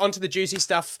 All right, on to the juicy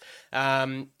stuff.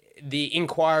 The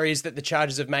inquiries that the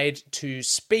Chargers have made to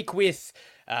speak with,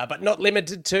 but not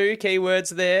limited to, keywords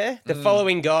there. The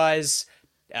following guys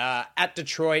at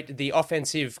Detroit, the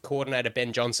offensive coordinator,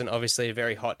 Ben Johnson, obviously a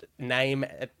very hot name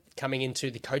coming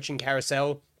into the coaching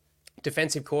carousel.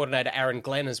 Defensive coordinator, Aaron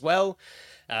Glenn as well.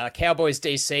 Cowboys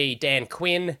DC, Dan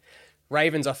Quinn.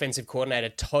 Ravens offensive coordinator,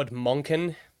 Todd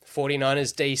Monken.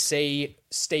 49ers DC,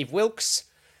 Steve Wilkes,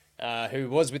 who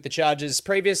was with the Chargers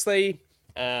previously.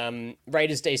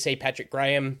 Raiders DC, Patrick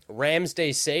Graham. Rams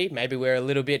DC, maybe we're a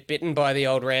little bit bitten by the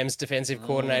old Rams defensive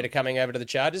coordinator coming over to the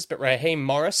Chargers, but Raheem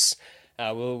Morris,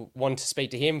 we'll want to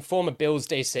speak to him. Former Bills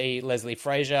DC, Leslie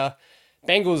Frazier.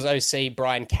 Bengals OC,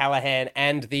 Brian Callahan,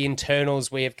 and the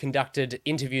internals, we have conducted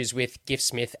interviews with Giff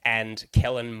Smith and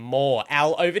Kellen Moore.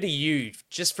 Al, over to you,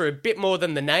 just for a bit more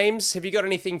than the names. Have you got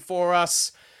anything for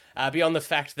us beyond the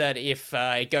fact that if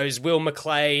it goes Will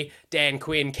McClay, Dan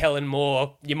Quinn, Kellen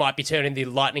Moore, you might be turning the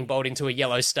lightning bolt into a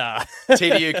yellow star?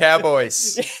 TDU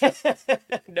Cowboys.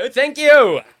 No, thank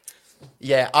you.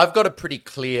 Yeah, I've got a pretty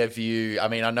clear view. I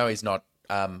mean, I know he's not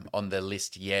on the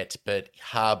list yet, but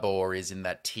Harbaugh is in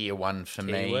that tier one for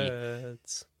me.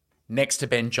 Next to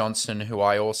Ben Johnson, who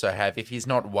I also have. If he's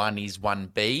not one, he's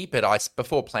 1B. But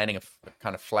before planting a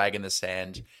kind of flag in the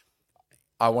sand,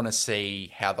 I want to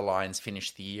see how the Lions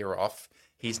finish the year off.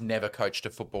 He's never coached a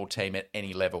football team at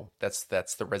any level. That's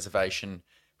the reservation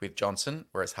with Johnson.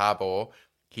 Whereas Harbaugh,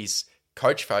 he's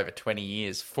coached for over 20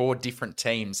 years, 4 different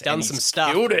teams. Done some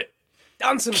stuff. Killed it.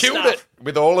 Killed it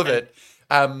with all of it.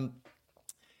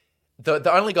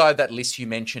 The only guy of that list you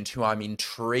mentioned who I'm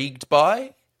intrigued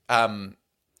by, and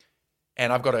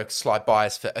I've got a slight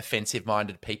bias for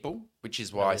offensive-minded people, which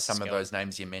is why some of those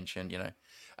names you mentioned,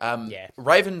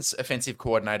 Ravens offensive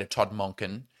coordinator Todd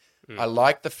Monken. I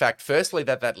like the fact, firstly,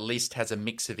 that list has a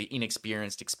mix of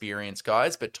inexperienced, experienced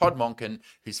guys, but Todd Monken,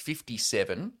 who's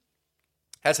 57,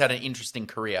 has had an interesting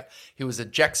career. He was a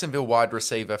Jacksonville wide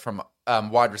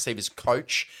receivers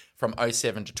coach from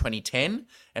 2007 to 2010.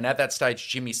 And at that stage,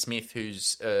 Jimmy Smith,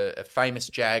 who's a famous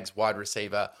Jags wide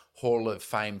receiver, Hall of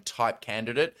Fame type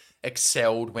candidate,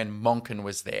 excelled when Monken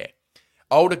was there.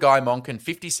 Older guy Monken,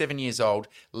 57 years old,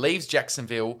 leaves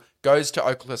Jacksonville, goes to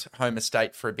Oklahoma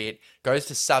State for a bit, goes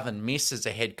to Southern Miss as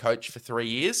a head coach for 3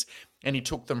 years, and he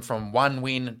took them from 1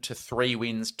 win to 3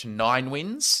 wins to 9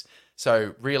 wins.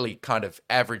 So really kind of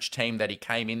average team that he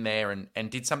came in there and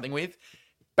did something with.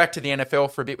 Back to the NFL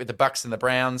for a bit with the Bucs and the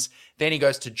Browns. Then he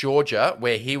goes to Georgia,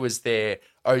 where he was their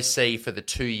OC for the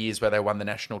 2 years where they won the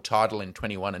national title in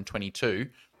 21 and 22.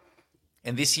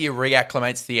 And this year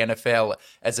reacclimates to the NFL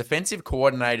as offensive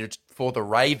coordinator for the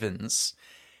Ravens.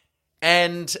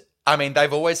 And, I mean,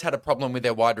 they've always had a problem with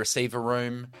their wide receiver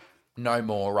room. No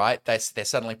more, right? They're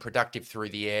suddenly productive through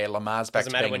the air. Lamar's back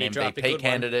to being an MVP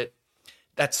candidate.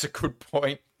 That's a good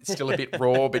point. It's still a bit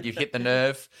raw, but you've hit the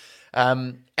nerve.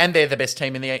 And they're the best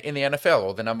team in the NFL,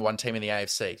 or the number one team in the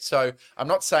AFC. So I'm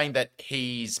not saying that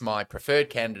he's my preferred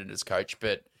candidate as coach,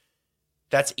 but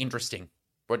that's interesting.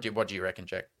 What do you reckon,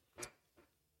 Jack?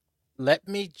 Let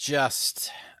me just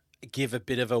give a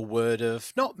bit of a word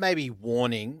of, not maybe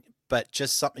warning, but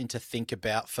just something to think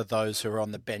about for those who are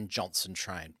on the Ben Johnson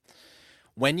train.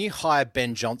 When you hire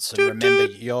Ben Johnson, remember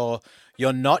you're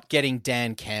not getting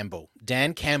Dan Campbell.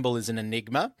 Dan Campbell is an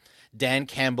enigma. Dan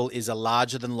Campbell is a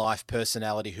larger-than-life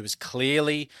personality who has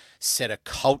clearly set a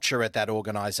culture at that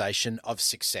organization of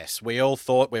success.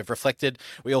 We've reflected,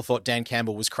 we all thought Dan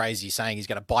Campbell was crazy, saying he's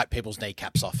going to bite people's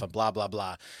kneecaps off and blah, blah,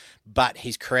 blah. But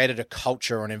he's created a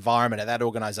culture or an environment at that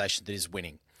organization that is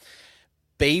winning.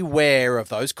 Beware of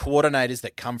those coordinators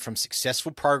that come from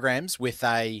successful programs with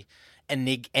a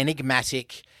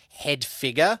enigmatic head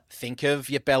figure. Think of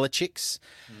your Belichicks.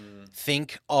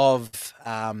 Think of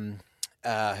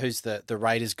who's the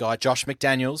Raiders guy, Josh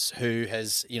McDaniels, who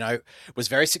has, was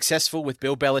very successful with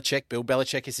Bill Belichick. Bill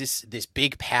Belichick is this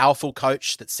big, powerful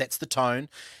coach that sets the tone.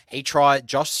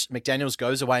 Josh McDaniels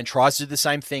goes away and tries to do the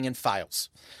same thing and fails.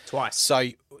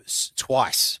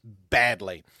 Twice,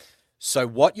 badly. So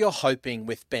what you're hoping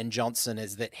with Ben Johnson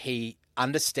is that he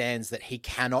understands that he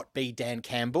cannot be Dan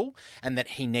Campbell and that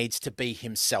he needs to be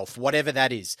himself, whatever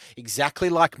that is. Exactly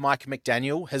like Mike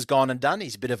McDaniel has gone and done.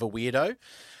 He's a bit of a weirdo.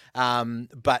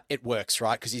 But it works,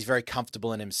 right? Because he's very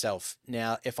comfortable in himself.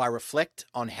 Now, if I reflect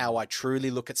on how I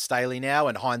truly look at Staley now,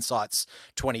 and hindsight's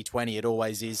 2020, it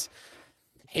always is,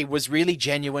 he was really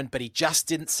genuine, but he just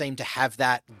didn't seem to have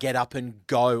that get up and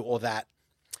go or that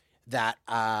that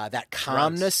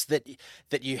calmness that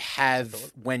you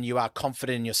have when you are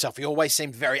confident in yourself. You always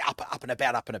seem very up and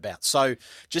about. So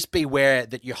just beware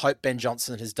that you hope Ben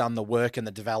Johnson has done the work and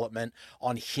the development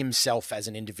on himself as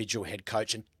an individual head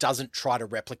coach and doesn't try to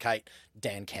replicate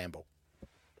Dan Campbell.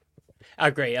 I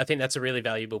agree. I think that's a really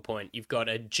valuable point. You've got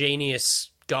a genius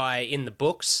guy in the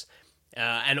books,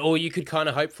 and all you could kind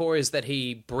of hope for is that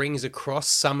he brings across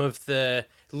some of the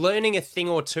learning a thing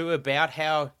or two about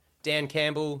how Dan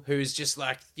Campbell, who's just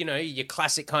like, your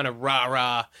classic kind of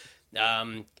rah-rah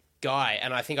guy.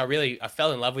 And I think I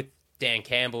fell in love with Dan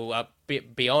Campbell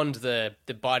beyond the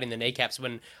biting the kneecaps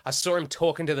when I saw him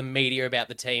talking to the media about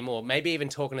the team, or maybe even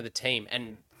talking to the team,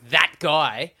 and that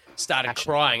guy started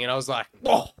crying, and I was like,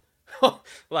 whoa.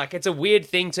 Like, it's a weird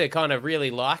thing to kind of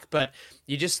really like, but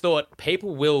you just thought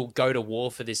people will go to war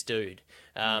for this dude.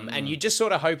 And you just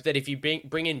sort of hope that if you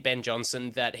bring in Ben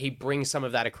Johnson, that he brings some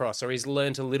of that across, or he's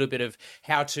learned a little bit of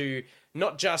how to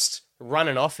not just run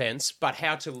an offense, but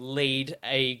how to lead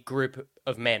a group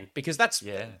of men, because that's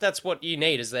what you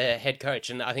need as the head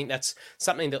coach. And I think that's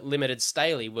something that limited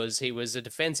Staley. He was a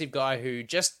defensive guy who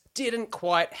just didn't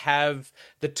quite have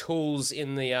the tools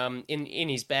in the in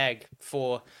his bag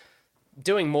for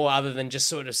doing more other than just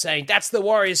sort of saying, that's the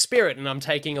Warriors spirit, and I'm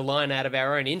taking a line out of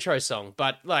our own intro song.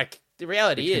 But, like, the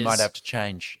reality is... We might have to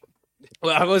change.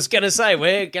 Well, I was going to say,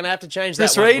 we're going to have to change that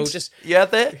Chris one. Reed, We'll just... you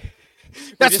out there?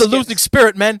 That's the losing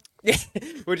spirit, man.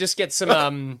 We'll just get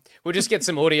some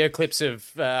audio clips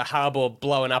of Harbaugh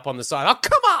blowing up on the side. Oh,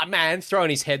 come on, man! Throwing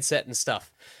his headset and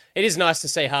stuff. It is nice to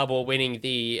see Harbaugh winning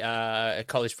the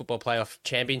college football playoff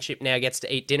championship. Now gets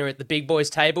to eat dinner at the big boys'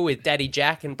 table with Daddy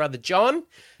Jack and Brother John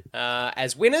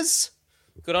as winners.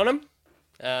 Good on him.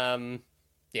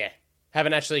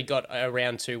 Haven't actually got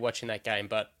around to watching that game,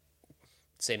 but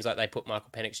it seems like they put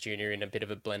Michael Penix Jr. in a bit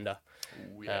of a blender.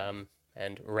 Ooh, yeah.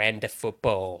 And ran the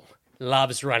football.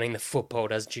 Loves running the football,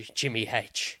 does Jimmy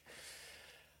H.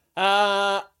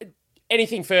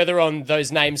 Anything further on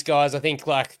those names, guys? I think,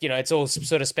 it's all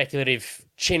sort of speculative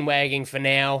chin-wagging for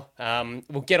now.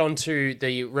 We'll get on to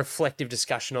the reflective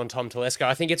discussion on Tom Telesco.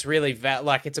 I think it's really,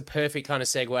 it's a perfect kind of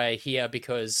segue here,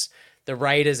 because the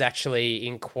Raiders actually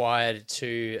inquired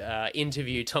to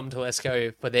interview Tom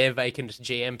Telesco for their vacant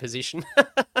GM position,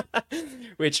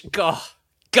 which,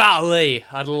 golly,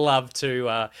 I'd love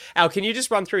to. Al, can you just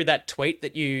run through that tweet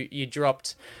that you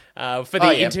dropped for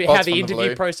the how the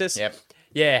interview process? Yep.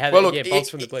 Yeah, bolts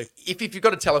from the blue. If you've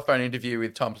got a telephone interview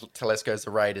with Tom Telesco's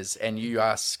the Raiders, and you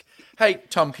ask, hey,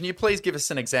 Tom, can you please give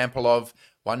us an example of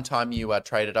one time you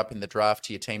traded up in the draft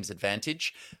to your team's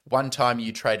advantage, one time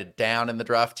you traded down in the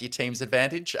draft to your team's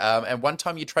advantage, and one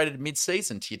time you traded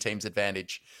mid-season to your team's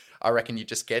advantage? I reckon you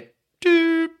just get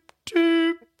doop,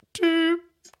 doop, doop,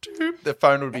 doop. The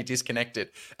phone would be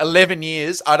disconnected. 11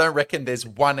 years, I don't reckon there's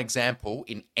one example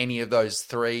in any of those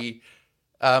three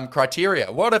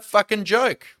criteria. What a fucking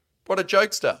joke. What a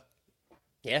jokester.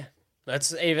 Yeah.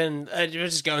 That's even, we're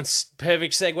just going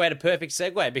perfect segue to perfect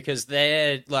segue, because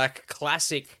they're like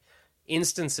classic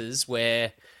instances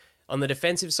where on the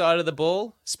defensive side of the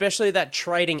ball, especially that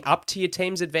trading up to your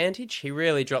team's advantage, he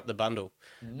really dropped the bundle.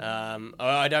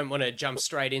 I don't want to jump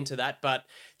straight into that, but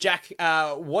Jack,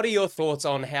 what are your thoughts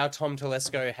on how Tom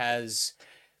Telesco has,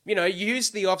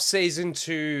 used the offseason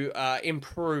to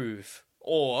improve,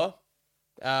 or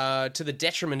to the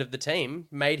detriment of the team,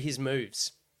 made his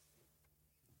moves?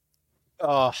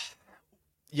 Oh,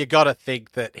 you got to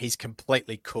think that he's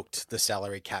completely cooked the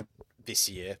salary cap this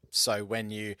year. So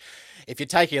if you're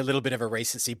taking a little bit of a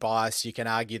recency bias, you can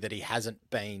argue that he hasn't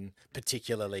been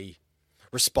particularly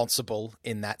responsible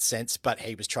in that sense, but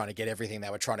he was trying to get everything.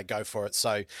 They were trying to go for it.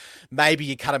 So maybe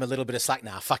you cut him a little bit of slack.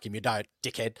 Nah, fuck him, you don't,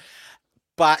 dickhead.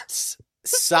 But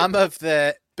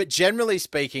but generally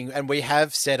speaking, and we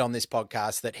have said on this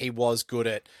podcast that he was good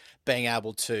at being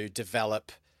able to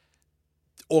develop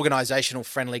organizational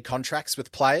friendly contracts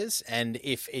with players. And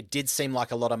if it did seem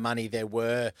like a lot of money, there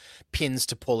were pins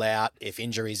to pull out if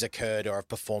injuries occurred or if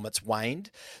performance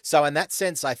waned. So in that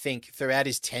sense, I think throughout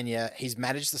his tenure, he's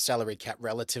managed the salary cap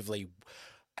relatively,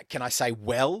 can I say,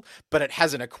 well, but it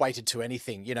hasn't equated to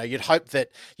anything. You'd hope that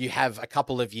you have a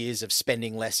couple of years of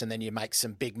spending less and then you make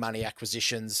some big money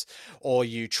acquisitions, or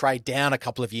you trade down a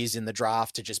couple of years in the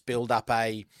draft to just build up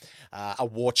a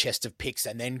war chest of picks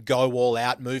and then go all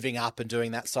out, moving up and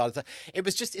doing that side of thing.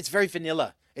 It's very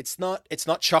vanilla. It's not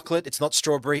chocolate. It's not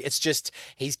strawberry. It's just,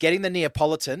 he's getting the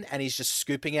Neapolitan and he's just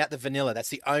scooping out the vanilla. That's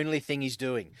the only thing he's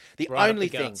doing. The only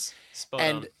thing. Spot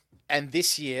on. And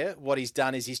this year, what he's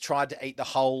done is he's tried to eat the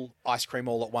whole ice cream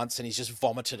all at once, and he's just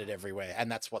vomited it everywhere. And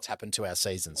that's what's happened to our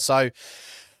season. So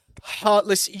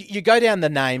Listen, you go down the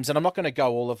names, and I'm not going to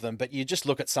go all of them, but you just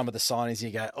look at some of the signings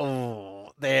and you go,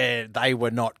 oh, they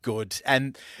were not good.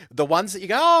 And the ones that you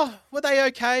go, oh, were they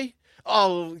okay?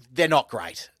 Oh, they're not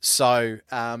great. So,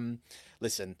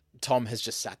 listen, Tom has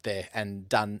just sat there and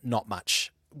done not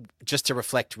much. Just to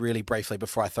reflect really briefly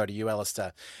before I throw to you,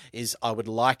 Alistair, is I would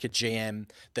like a GM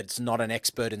that's not an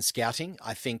expert in scouting.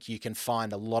 I think you can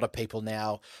find a lot of people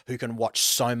now who can watch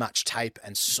so much tape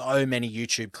and so many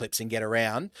YouTube clips and get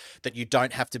around that you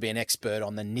don't have to be an expert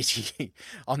on the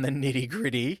nitty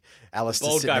gritty. Alistair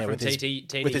Bald sitting guy there from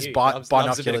with his loves a bit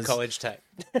binoculars. of college tape.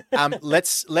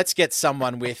 Let's get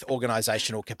someone with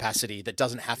organizational capacity that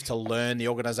doesn't have to learn the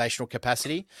organizational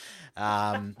capacity.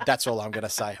 That's all I'm going to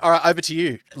say. All right, over to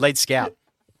you, lead scout.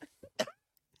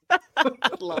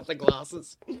 Love the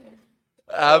glasses.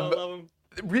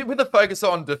 With a focus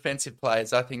on defensive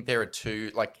players, I think there are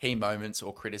two key moments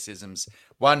or criticisms.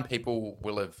 One people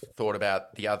will have thought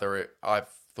about, the other I've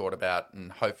thought about,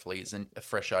 and hopefully is a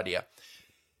fresh idea.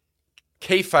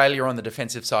 Key failure on the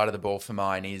defensive side of the ball for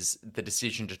mine is the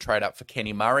decision to trade up for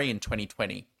Kenny Murray in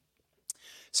 2020.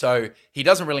 So he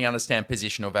doesn't really understand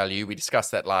positional value. We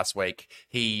discussed that last week.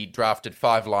 He drafted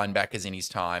 5 linebackers in his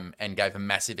time and gave a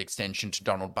massive extension to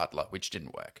Donald Butler, which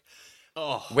didn't work.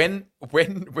 Oh. When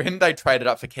they traded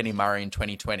up for Kenny Murray in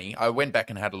 2020, I went back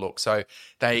and had a look. So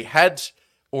they had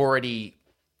already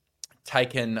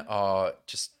taken,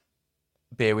 just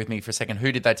bear with me for a second.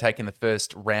 Who did they take in the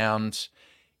first round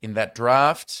in that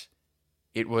draft?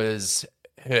 It was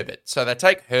Herbert. So they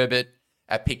take Herbert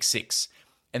at pick 6.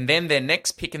 And then their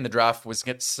next pick in the draft was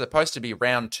supposed to be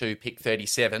round 2, pick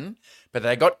 37. But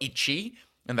they got itchy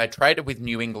and they traded with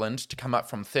New England to come up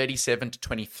from 37 to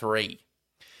 23.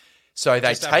 So they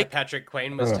Just after Patrick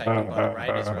Queen was taken by the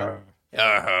Raiders as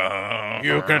well.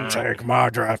 You can take my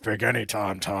draft pick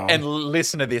anytime, Tom. And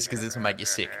listen to this because this will make you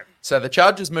sick. So the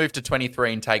Chargers moved to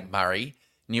 23 and take Murray.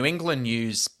 New England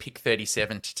used pick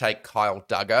 37 to take Kyle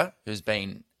Duggar, who's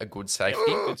been a good safety.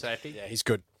 Good safety. Yeah, he's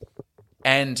good.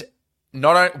 And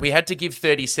we had to give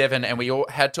 37, and we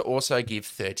had to also give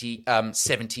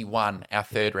 71, our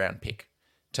third round pick,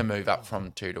 to move up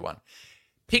from 2 to 1.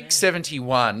 Pick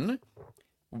 71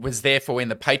 was therefore in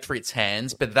the Patriots'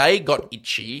 hands, but they got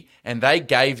itchy and they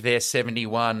gave their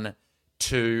 71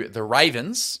 to the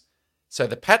Ravens. So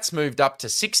the Pats moved up to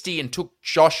 60 and took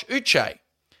Josh Uche,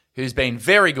 who's been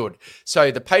very good.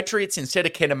 So the Patriots, instead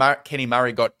of Kenny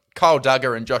Murray, got Kyle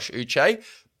Duggar and Josh Uche,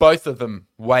 both of them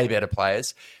way better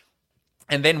players.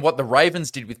 And then what the Ravens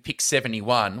did with pick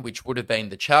 71, which would have been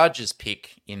the Chargers'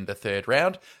 pick in the third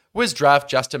round, was draft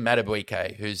Justin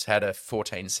Madubuike, who's had a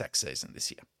 14-sack season this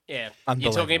year. Yeah,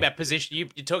 you're talking about position.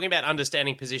 You're talking about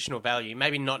understanding positional value.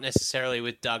 Maybe not necessarily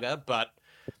with Duggar, but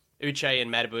Uche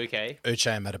and Madubuike.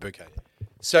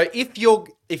 So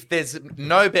if there's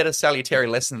no better salutary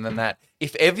lesson than that,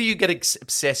 if ever you get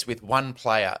obsessed with one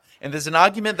player, and there's an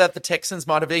argument that the Texans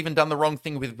might have even done the wrong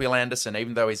thing with Will Anderson,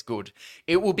 even though he's good,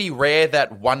 it will be rare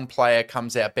that one player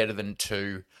comes out better than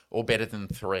 2 or better than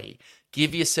 3.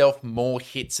 Give yourself more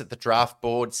hits at the draft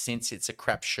board since it's a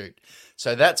crapshoot.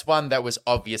 So that's one that was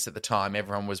obvious at the time.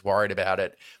 Everyone was worried about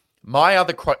it. My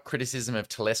other criticism of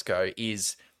Telesco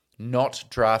is not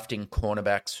drafting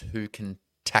cornerbacks who can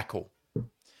tackle.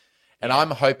 And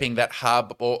I'm hoping that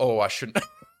Harbaugh, I shouldn't.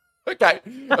 Okay.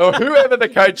 Or whoever the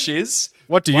coach is.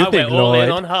 What do you think, we're all Lloyd?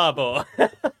 in on Harbaugh.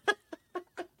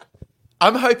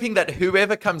 I'm hoping that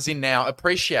whoever comes in now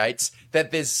appreciates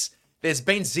that there's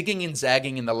been zigging and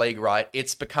zagging in the league, right?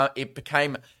 It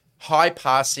became high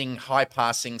passing.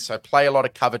 So play a lot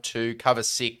of cover 2, cover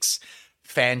 6,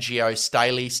 Fangio,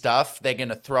 Staley stuff. They're going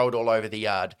to throw it all over the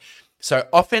yard. So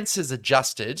offense has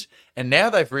adjusted, and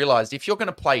now they've realized if you're going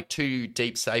to play 2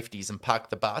 deep safeties and park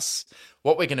the bus,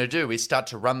 what we're going to do is start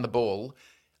to run the ball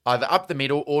either up the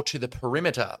middle or to the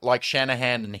perimeter, like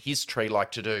Shanahan and his tree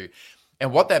like to do.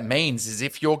 And what that means is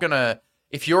if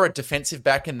you're a defensive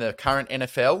back in the current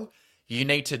NFL, you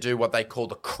need to do what they call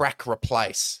the crack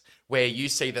replace, where you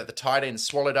see that the tight end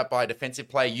swallowed up by a defensive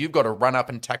player, you've got to run up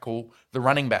and tackle the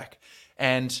running back.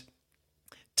 And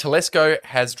Telesco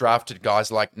has drafted guys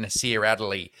like Nasir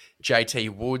Adderley,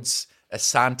 JT Woods,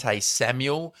 Asante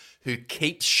Samuel, who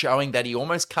keeps showing that he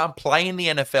almost can't play in the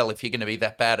NFL if you're going to be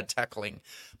that bad at tackling.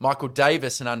 Michael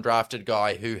Davis, an undrafted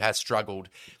guy who has struggled.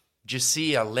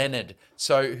 Jasiah Leonard.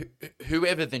 So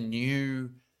whoever the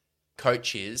new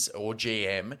coach is or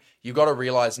GM, you've got to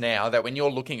realize now that when you're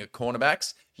looking at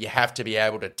cornerbacks, you have to be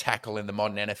able to tackle in the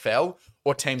modern NFL,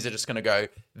 or teams are just going to go,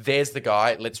 there's the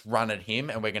guy, let's run at him,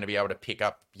 and we're going to be able to pick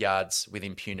up yards with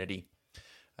impunity.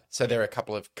 So there are a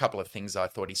couple of things I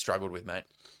thought he struggled with, mate.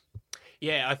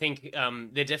 Yeah, I think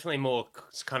they're definitely more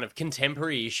kind of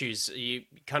contemporary issues. You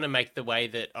kind of make the way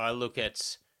that I look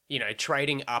at,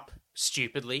 trading up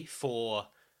stupidly for,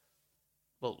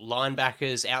 well,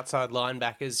 linebackers, outside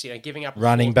linebackers, giving up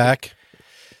Running back.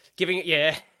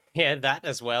 yeah, that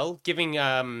as well. Giving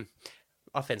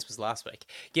offense was last week.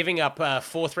 Giving up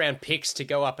 4th round picks to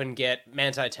go up and get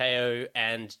Manti Te'o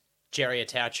and Jerry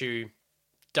Atauchu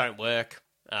don't work.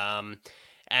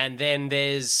 And then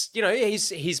there's,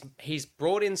 he's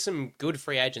brought in some good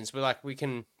free agents. We're like, we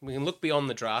can look beyond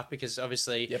the draft because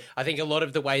obviously I think a lot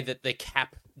of the way that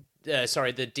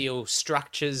the deal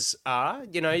structures are,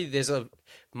 there's a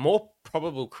more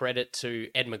probable credit to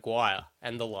Ed Maguire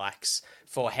and the likes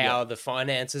for how the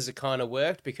finances are kind of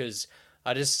worked, because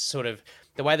I just sort of,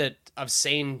 the way that I've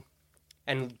seen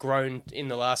and grown in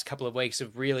the last couple of weeks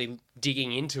of really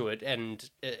digging into it and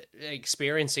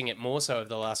experiencing it more so over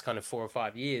the last kind of 4 or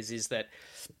 5 years, is that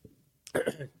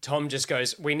Tom just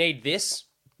goes, we need this,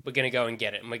 we're going to go and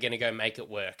get it, and we're going to go make it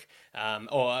work.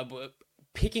 Or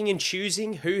picking and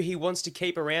choosing who he wants to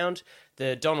keep around.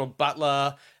 The Donald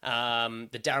Butler,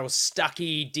 the Darryl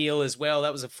Stuckey deal as well.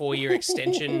 That was a 4-year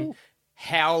extension.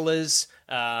 Howlers.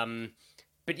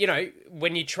 But,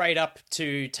 when you trade up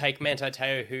to take Manti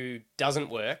Te'o, who doesn't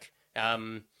work,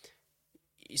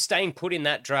 staying put in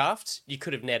that draft, you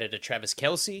could have netted a Travis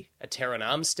Kelce, a Terran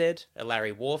Armstead, a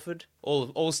Larry Warford,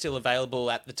 all still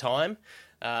available at the time.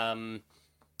 And,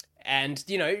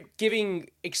 giving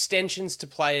extensions to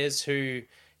players who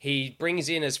he brings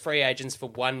in as free agents for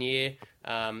 1 year.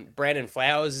 Brandon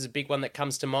Flowers is a big one that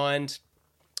comes to mind.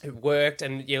 It worked,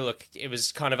 and look, it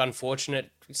was kind of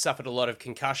unfortunate. He suffered a lot of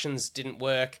concussions, didn't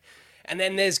work. And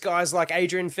then there's guys like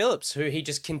Adrian Phillips, who he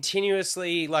just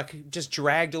continuously just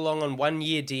dragged along on 1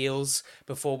 year deals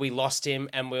before we lost him,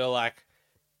 and we were like,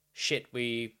 shit,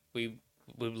 we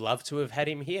would love to have had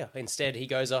him here. Instead, he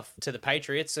goes off to the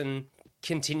Patriots and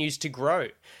continues to grow.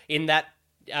 In that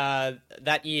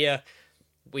year,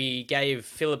 we gave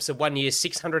Phillips a 1 year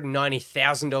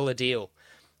 $690,000 deal.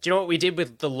 Do you know what we did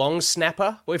with the long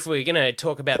snapper? If we're going to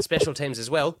talk about special teams as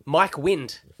well, Mike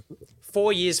Wind,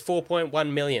 4 years,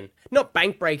 $4.1 million. Not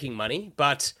bank-breaking money,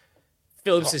 but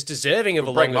Phillips is deserving of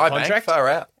a longer contract. Bank far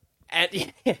out.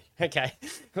 And, okay,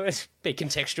 be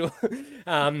contextual.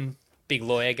 Big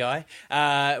lawyer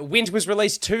guy. Wind was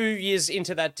released 2 years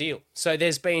into that deal. So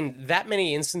there's been that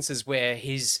many instances where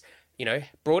he's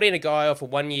brought in a guy off a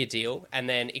 1 year deal and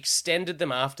then extended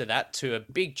them after that to a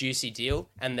big juicy deal,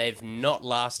 and they've not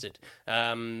lasted.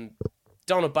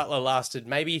 Donald Butler lasted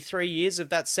maybe 3 years of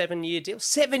that 7 year deal.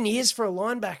 7 years for a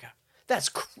linebacker. That's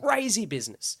crazy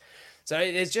business. So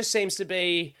there just seems to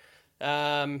be,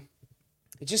 I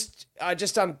just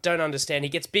don't understand. He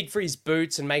gets big for his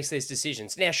boots and makes these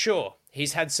decisions. Now, sure,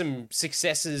 he's had some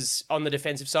successes on the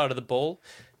defensive side of the ball.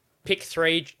 Pick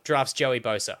 3 drafts Joey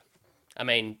Bosa. I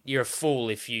mean, you're a fool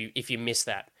if you miss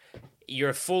that. You're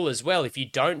a fool as well if you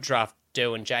don't draft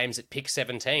Derwin James at pick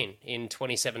 17 in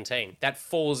 2017. That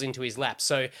falls into his lap.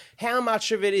 So how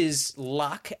much of it is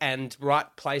luck and right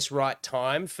place, right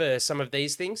time for some of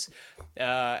these things?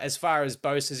 As far as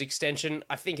Bosa's extension,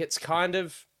 I think it's kind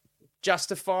of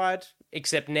justified,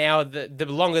 except now the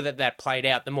longer that played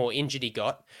out, the more injured he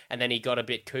got, and then he got a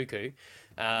bit cuckoo.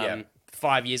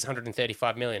 5 years,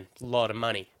 $135 million. A lot of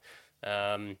money.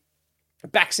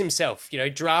 Backs himself,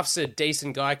 drafts a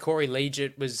decent guy. Corey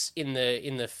Liggett was in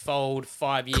the fold,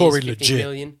 5 years, $50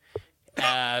 million.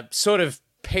 Sort of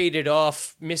petered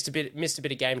off, missed a bit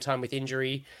of game time with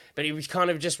injury, but he was kind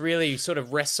of just really sort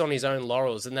of rests on his own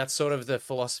laurels, and that's sort of the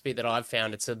philosophy that I've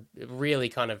found. It's a really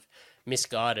kind of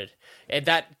misguided. And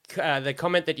that the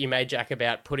comment that you made, Jack,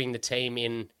 about putting the team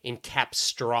in cap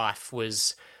strife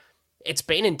it's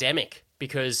been endemic,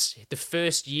 because the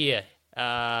first year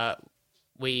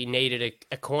we needed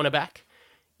a cornerback,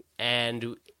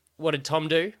 and what did Tom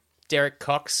do? Derek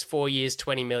Cox, 4 years,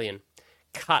 $20 million,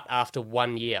 cut after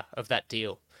 1 year of that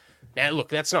deal. Now, look,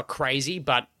 that's not crazy,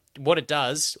 but what it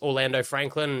does, Orlando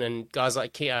Franklin and guys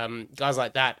like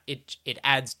that, it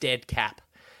adds dead cap.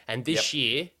 And this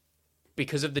year,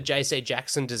 because of the J.C.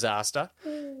 Jackson disaster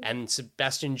and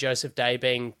Sebastian Joseph Day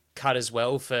being cut as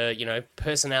well for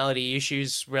personality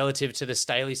issues relative to the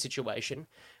Staley situation,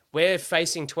 we're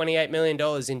facing $28 million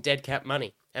in dead cap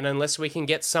money. And unless we can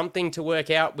get something to work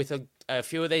out with a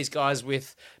few of these guys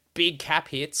with big cap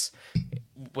hits,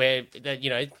 where,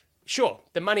 sure,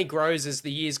 the money grows as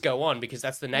the years go on, because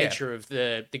that's the nature of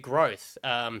the growth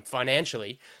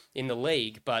financially in the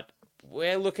league. But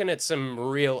we're looking at some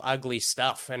real ugly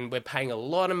stuff, and we're paying a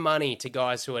lot of money to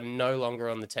guys who are no longer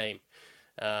on the team.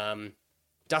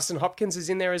 Dustin Hopkins is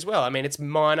in there as well. I mean, it's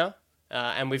minor,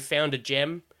 and we've found a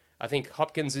gem. I think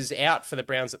Hopkins is out for the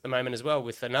Browns at the moment as well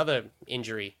with another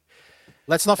injury.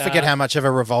 Let's not forget how much of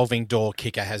a revolving door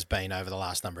kicker has been over the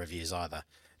last number of years either.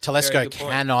 Telesco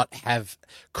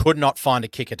could not find a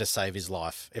kicker to save his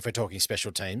life if we're talking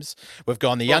special teams. We've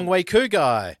gone the Young Wei Koo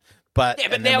guy. But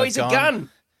now he's a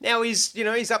gun. Now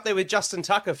he's up there with Justin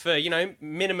Tucker for,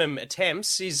 minimum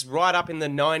attempts. He's right up in the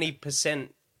 90%,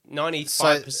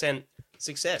 95%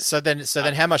 success. So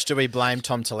then how much do we blame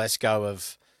Tom Telesco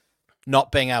of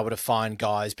not being able to find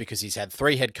guys because he's had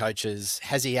 3 head coaches?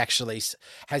 Has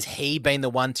he been the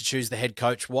one to choose the head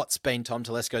coach? What's been Tom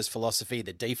Telesco's philosophy?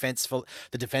 The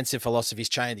defensive philosophy's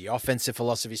changed, the offensive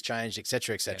philosophy's changed,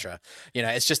 etc., etc. Yeah.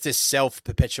 It's just this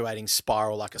self-perpetuating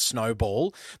spiral like a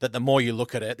snowball that the more you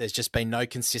look at it, there's just been no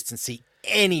consistency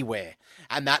anywhere.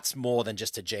 And that's more than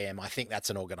just a GM. I think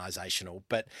that's an organizational.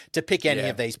 But to pick any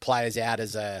of these players out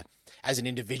as an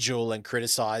individual and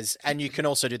criticize, and you can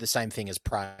also do the same thing as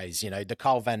praise. The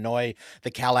Kyle Van Noy,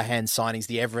 the Callahan signings,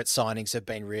 the Everett signings have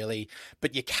been really,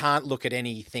 but you can't look at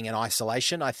anything in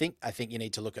isolation. I think you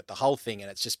need to look at the whole thing,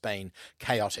 and it's just been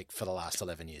chaotic for the last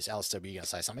 11 years. Alistair, were you going to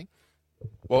say something?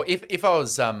 Well, if I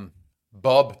was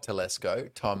Bob Telesco,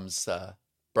 Tom's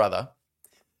brother,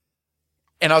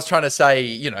 and I was trying to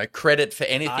say, credit for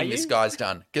anything this guy's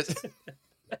done, because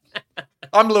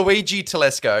I'm Luigi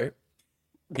Telesco,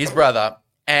 his brother,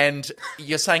 and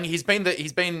you're saying he's been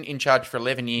in charge for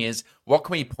 11 years. What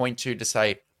can we point to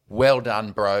say, well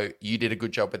done, bro, you did a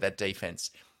good job with that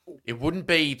defense? It wouldn't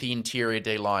be the interior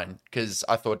D-line, because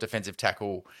I thought defensive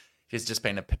tackle has just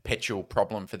been a perpetual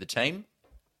problem for the team.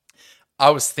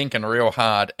 I was thinking real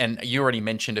hard, and you already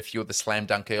mentioned a few of the slam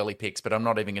dunk early picks, but I'm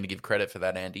not even going to give credit for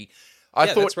that, Andy. I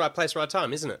thought that's right place, right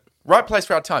time, isn't it? Right place,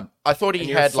 right time. I thought he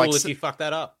had if you fuck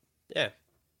that up. Yeah.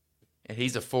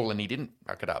 He's a fool and he didn't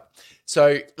fuck it up.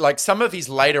 So, some of his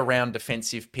later round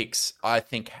defensive picks, I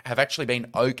think, have actually been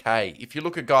okay. If you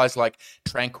look at guys like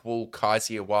Tranquil,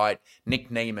 Kaiser White, Nick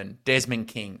Neiman, Desmond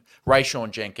King,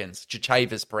 Rayshawn Jenkins,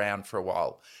 Jatavis Brown for a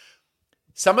while.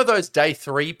 Some of those day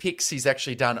 3 picks he's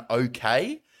actually done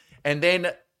okay. And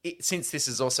then, since this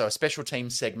is also a special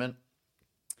teams segment,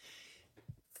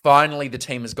 finally, the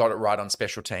team has got it right on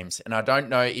special teams. And I don't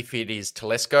know if it is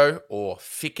Telesco or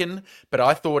Ficken, but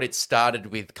I thought it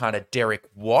started with kind of Derek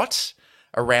Watt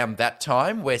around that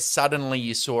time, where suddenly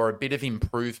you saw a bit of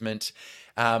improvement.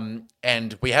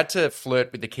 And we had to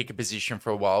flirt with the kicker position for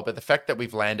a while. But the fact that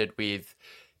we've landed with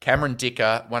Cameron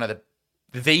Dicker, one of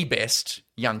the best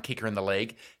young kicker in the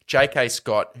league, J.K.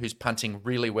 Scott, who's punting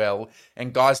really well,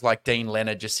 and guys like Dean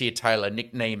Leonard, Jasir Taylor,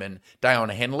 Nick Neiman,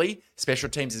 Dayon Henley, special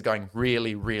teams is going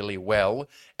really, really well.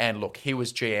 And look, he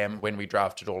was GM when we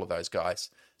drafted all of those guys.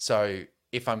 So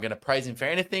if I'm going to praise him for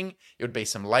anything, it would be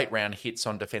some late round hits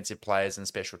on defensive players and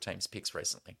special teams picks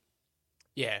recently.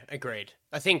 Yeah, agreed.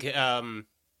 I think on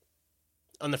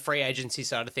the free agency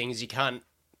side of things, you can't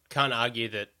argue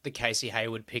that the Casey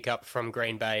Hayward pickup from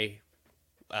Green Bay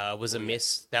was a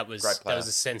miss. That was a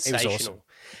sensational. Awesome.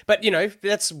 But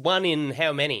that's one in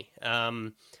how many?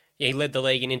 He led the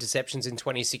league in interceptions in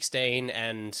 2016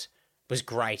 and was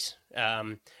great.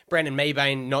 Brandon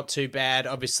Meebane, not too bad.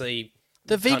 Obviously,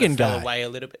 the vegan guy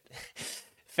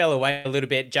fell away a little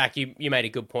bit. Jack, you made a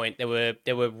good point. There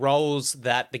were roles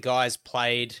that the guys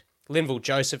played. Linval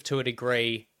Joseph to a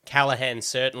degree. Callahan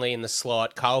certainly in the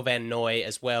slot. Kyle Van Noy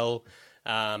as well.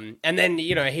 And then,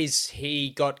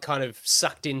 he got kind of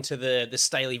sucked into the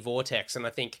Staley vortex. And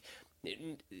I think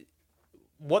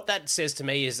what that says to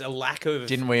me is a lack of...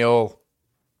 Didn't we all?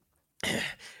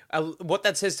 What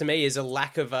that says to me is a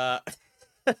lack of...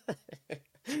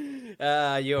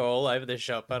 you're all over the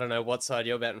shop. I don't know what side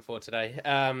you're batting for today.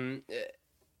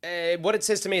 What it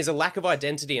says to me is a lack of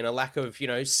identity and a lack of,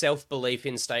 self-belief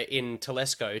in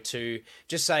Telesco to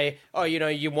just say, oh,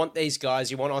 you want these guys,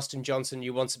 you want Austin Johnson,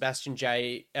 you want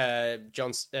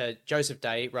Joseph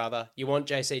Day, rather, you want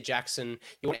JC Jackson,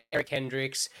 you want Eric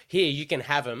Hendricks. Here, you can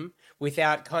have them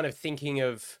without kind of thinking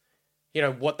of,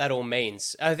 what that all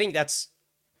means. I think that's,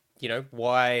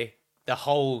 why the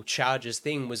whole Chargers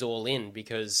thing was all in,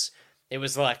 because it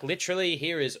was like, literally,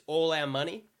 here is all our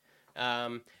money.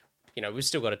 We've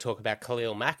still got to talk about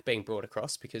Khalil Mack being brought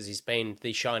across because he's been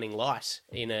the shining light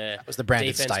in a that was the Brandon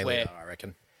defense Staley, where, I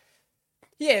reckon.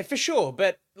 Yeah, for sure.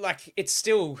 But it's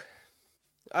still,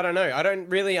 I don't know. I don't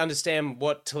really understand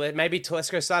what maybe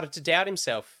Telesco started to doubt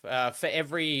himself. For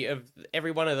every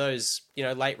one of those,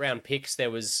 late round picks,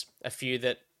 there was a few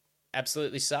that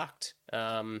absolutely sucked.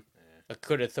 I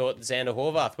could have thought Xander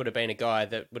Horvath would have been a guy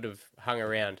that would have hung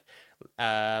around.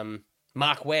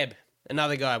 Mark Webb.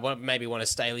 Another guy, maybe one of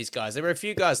Staley's guys. There were a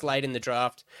few guys late in the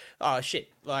draft. Oh, shit.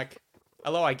 Like,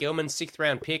 Alohi Gilman, 6th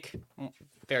round pick.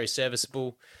 Very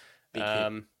serviceable. Big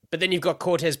hit. But then you've got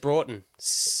Cortez Broughton,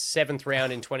 7th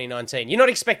round in 2019. You're not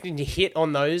expecting to hit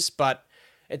on those, but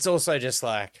it's also just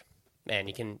like, man,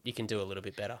 you can do a little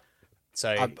bit better.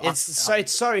 So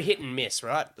it's so hit and miss,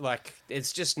 right? Like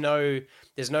it's just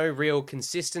there's no real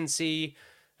consistency.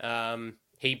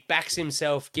 He backs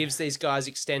himself, gives these guys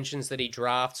extensions that he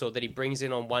drafts or that he brings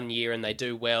in on 1 year and they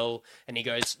do well, and he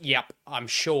goes, "Yep, I'm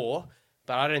sure,"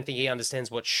 but I don't think he understands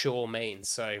what sure means.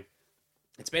 So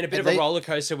it's been a bit of a roller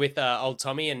coaster with old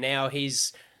Tommy, and now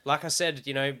he's, like I said,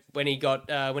 you know, when he got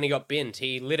binned,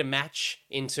 he lit a match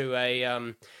into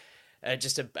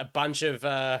just a bunch of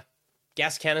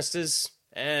gas canisters,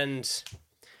 and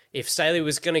if Staley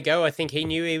was going to go, I think he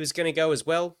knew he was going to go as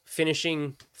well,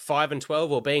 finishing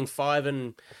 5-12 or being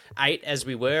 5-8 as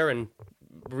we were, and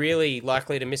really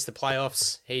likely to miss the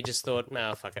playoffs. He just thought,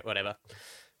 no, fuck it, whatever.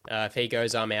 If he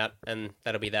goes, I'm out, and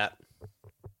that'll be that.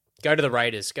 Go to the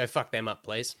Raiders. Go fuck them up,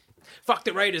 please. Fuck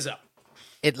the Raiders up.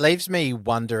 It leaves me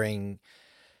wondering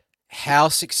how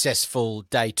successful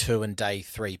day 2 and day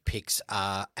 3 picks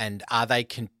are, and are they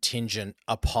contingent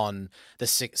upon the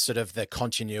sort of the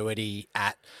continuity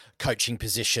at coaching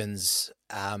positions?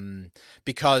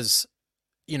 Because,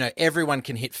 you know, everyone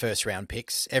can hit first round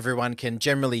picks. Everyone can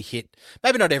generally hit,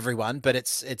 maybe not everyone, but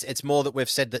it's more that we've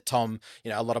said that Tom,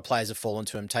 you know, a lot of players have fallen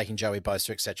to him, taking Joey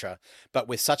Bosa, etc. But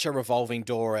with such a revolving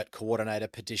door at coordinator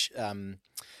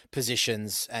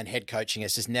positions and head coaching,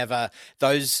 it's just never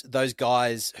those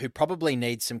guys who probably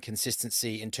need some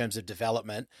consistency in terms of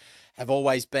development have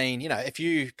always been, you know, if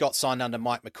you got signed under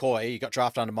Mike McCoy, you got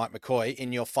drafted under Mike McCoy,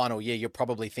 in your final year, you're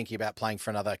probably thinking about playing for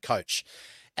another coach.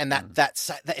 And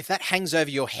that's if that hangs over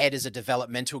your head as a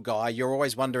developmental guy, you're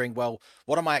always wondering, well,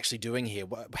 what am I actually doing here?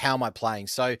 How am I playing?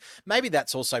 So maybe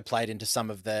that's also played into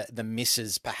some of the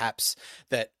misses, perhaps,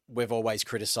 that we've always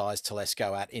criticised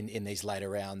Telesco at in these later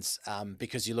rounds,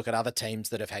 because you look at other teams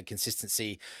that have had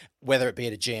consistency, whether it be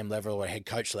at a GM level or a head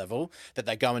coach level, that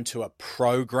they go into a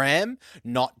program,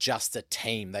 not just a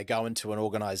team. They go into an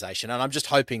organisation. And I'm just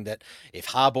hoping that if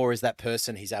Harbaugh is that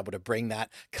person, he's able to bring that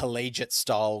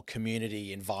collegiate-style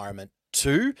community environment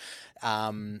to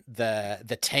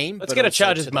the team. Let's get a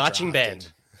Chargers marching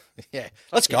band. Yeah,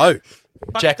 let's go.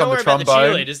 Jack on the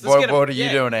trombone. What are you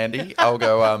doing, Andy? I'll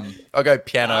go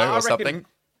piano or something.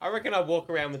 I reckon I'll walk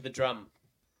around with the drum.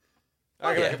 I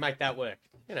reckon I could make that work.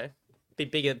 You know, be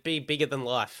bigger than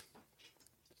life.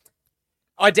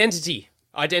 Identity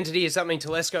is something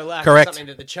Telesco lacks. Correct. Something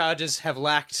that the Chargers have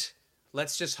lacked.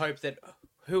 Let's just hope that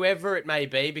whoever it may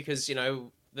be, because, you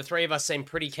know, the three of us seem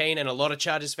pretty keen, and a lot of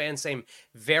Chargers fans seem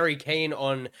very keen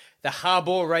on the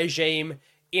Harbaugh regime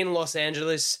in Los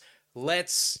Angeles.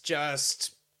 Let's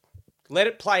just let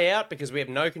it play out, because we have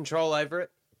no control over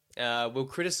it. We'll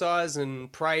criticize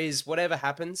and praise whatever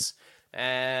happens.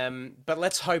 But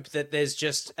let's hope that there's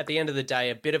just, at the end of the day,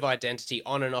 a bit of identity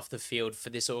on and off the field for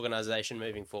this organization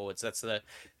moving forwards. That's the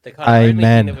kind of only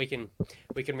thing that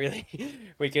we can really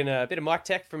a bit of mic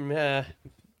tech from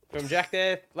Jack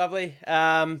there. Lovely.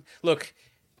 Look,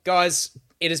 guys,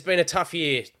 it has been a tough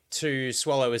year to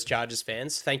swallow as Chargers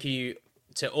fans. Thank you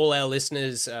to all our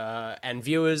listeners and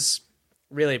viewers.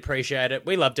 Really appreciate it.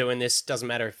 We love doing this. Doesn't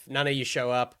matter if none of you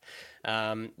show up.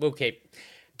 We'll keep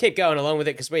going along with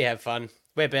it because we have fun.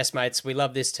 We're best mates. We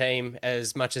love this team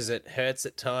as much as it hurts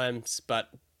at times, but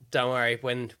don't worry.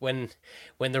 When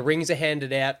the rings are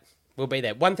handed out, we'll be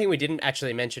there. One thing we didn't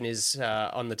actually mention is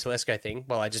on the Telesco thing,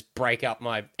 while I just break up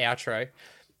my outro,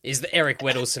 is the Eric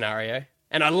Weddle scenario.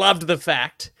 And I loved the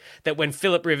fact that when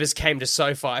Phillip Rivers came to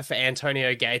SoFi for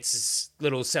Antonio Gates'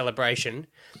 little celebration,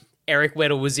 Eric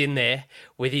Weddle was in there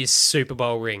with his Super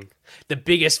Bowl ring. The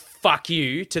biggest fuck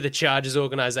you to the Chargers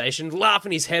organization,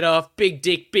 laughing his head off, big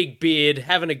dick, big beard,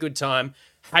 having a good time.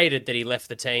 Hated that he left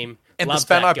the team. And the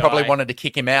Spano probably wanted to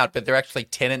kick him out, but they're actually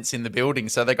tenants in the building,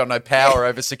 so they got no power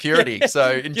over security.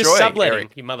 So enjoy, just subletting,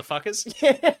 Eric. You motherfuckers.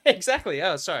 Yeah, exactly.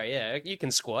 Oh, sorry. Yeah, you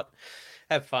can squat.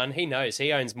 Have fun. He knows.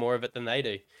 He owns more of it than they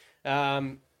do.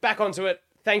 Back onto it.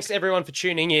 Thanks to everyone for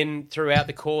tuning in throughout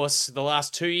the course, the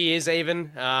last 2 years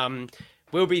even.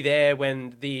 We'll be there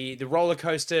when the roller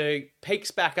coaster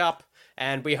peaks back up,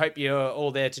 and we hope you're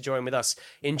all there to join with us.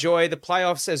 Enjoy the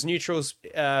playoffs as neutral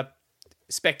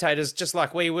spectators, just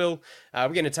like we will. We're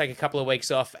going to take a couple of weeks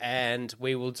off, and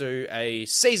we will do a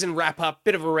season wrap-up,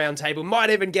 bit of a roundtable. Might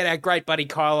even get our great buddy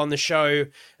Kyle on the show,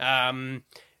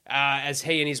 as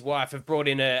he and his wife have brought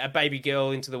in a baby girl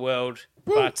into the world.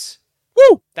 Woo. But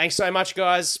thanks so much,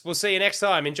 guys. We'll see you next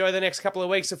time. Enjoy the next couple of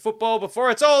weeks of football before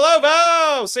it's all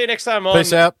over. We'll see you next time on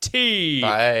Peace out.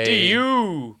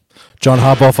 TDU. John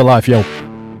Harbaugh for life, yo.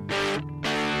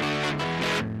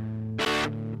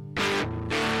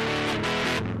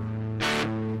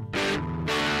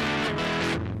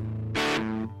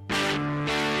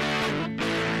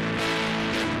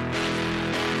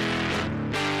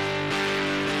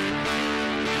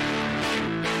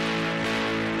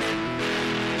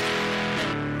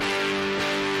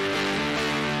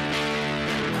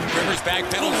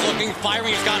 Backpedals looking, firing.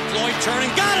 He's got Floyd turning.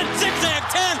 Got it. Zigzag.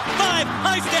 10, 5,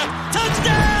 high step.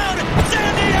 Touchdown.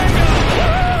 San Diego.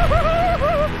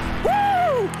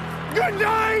 Woo! Good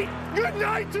night. Good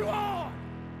night to all.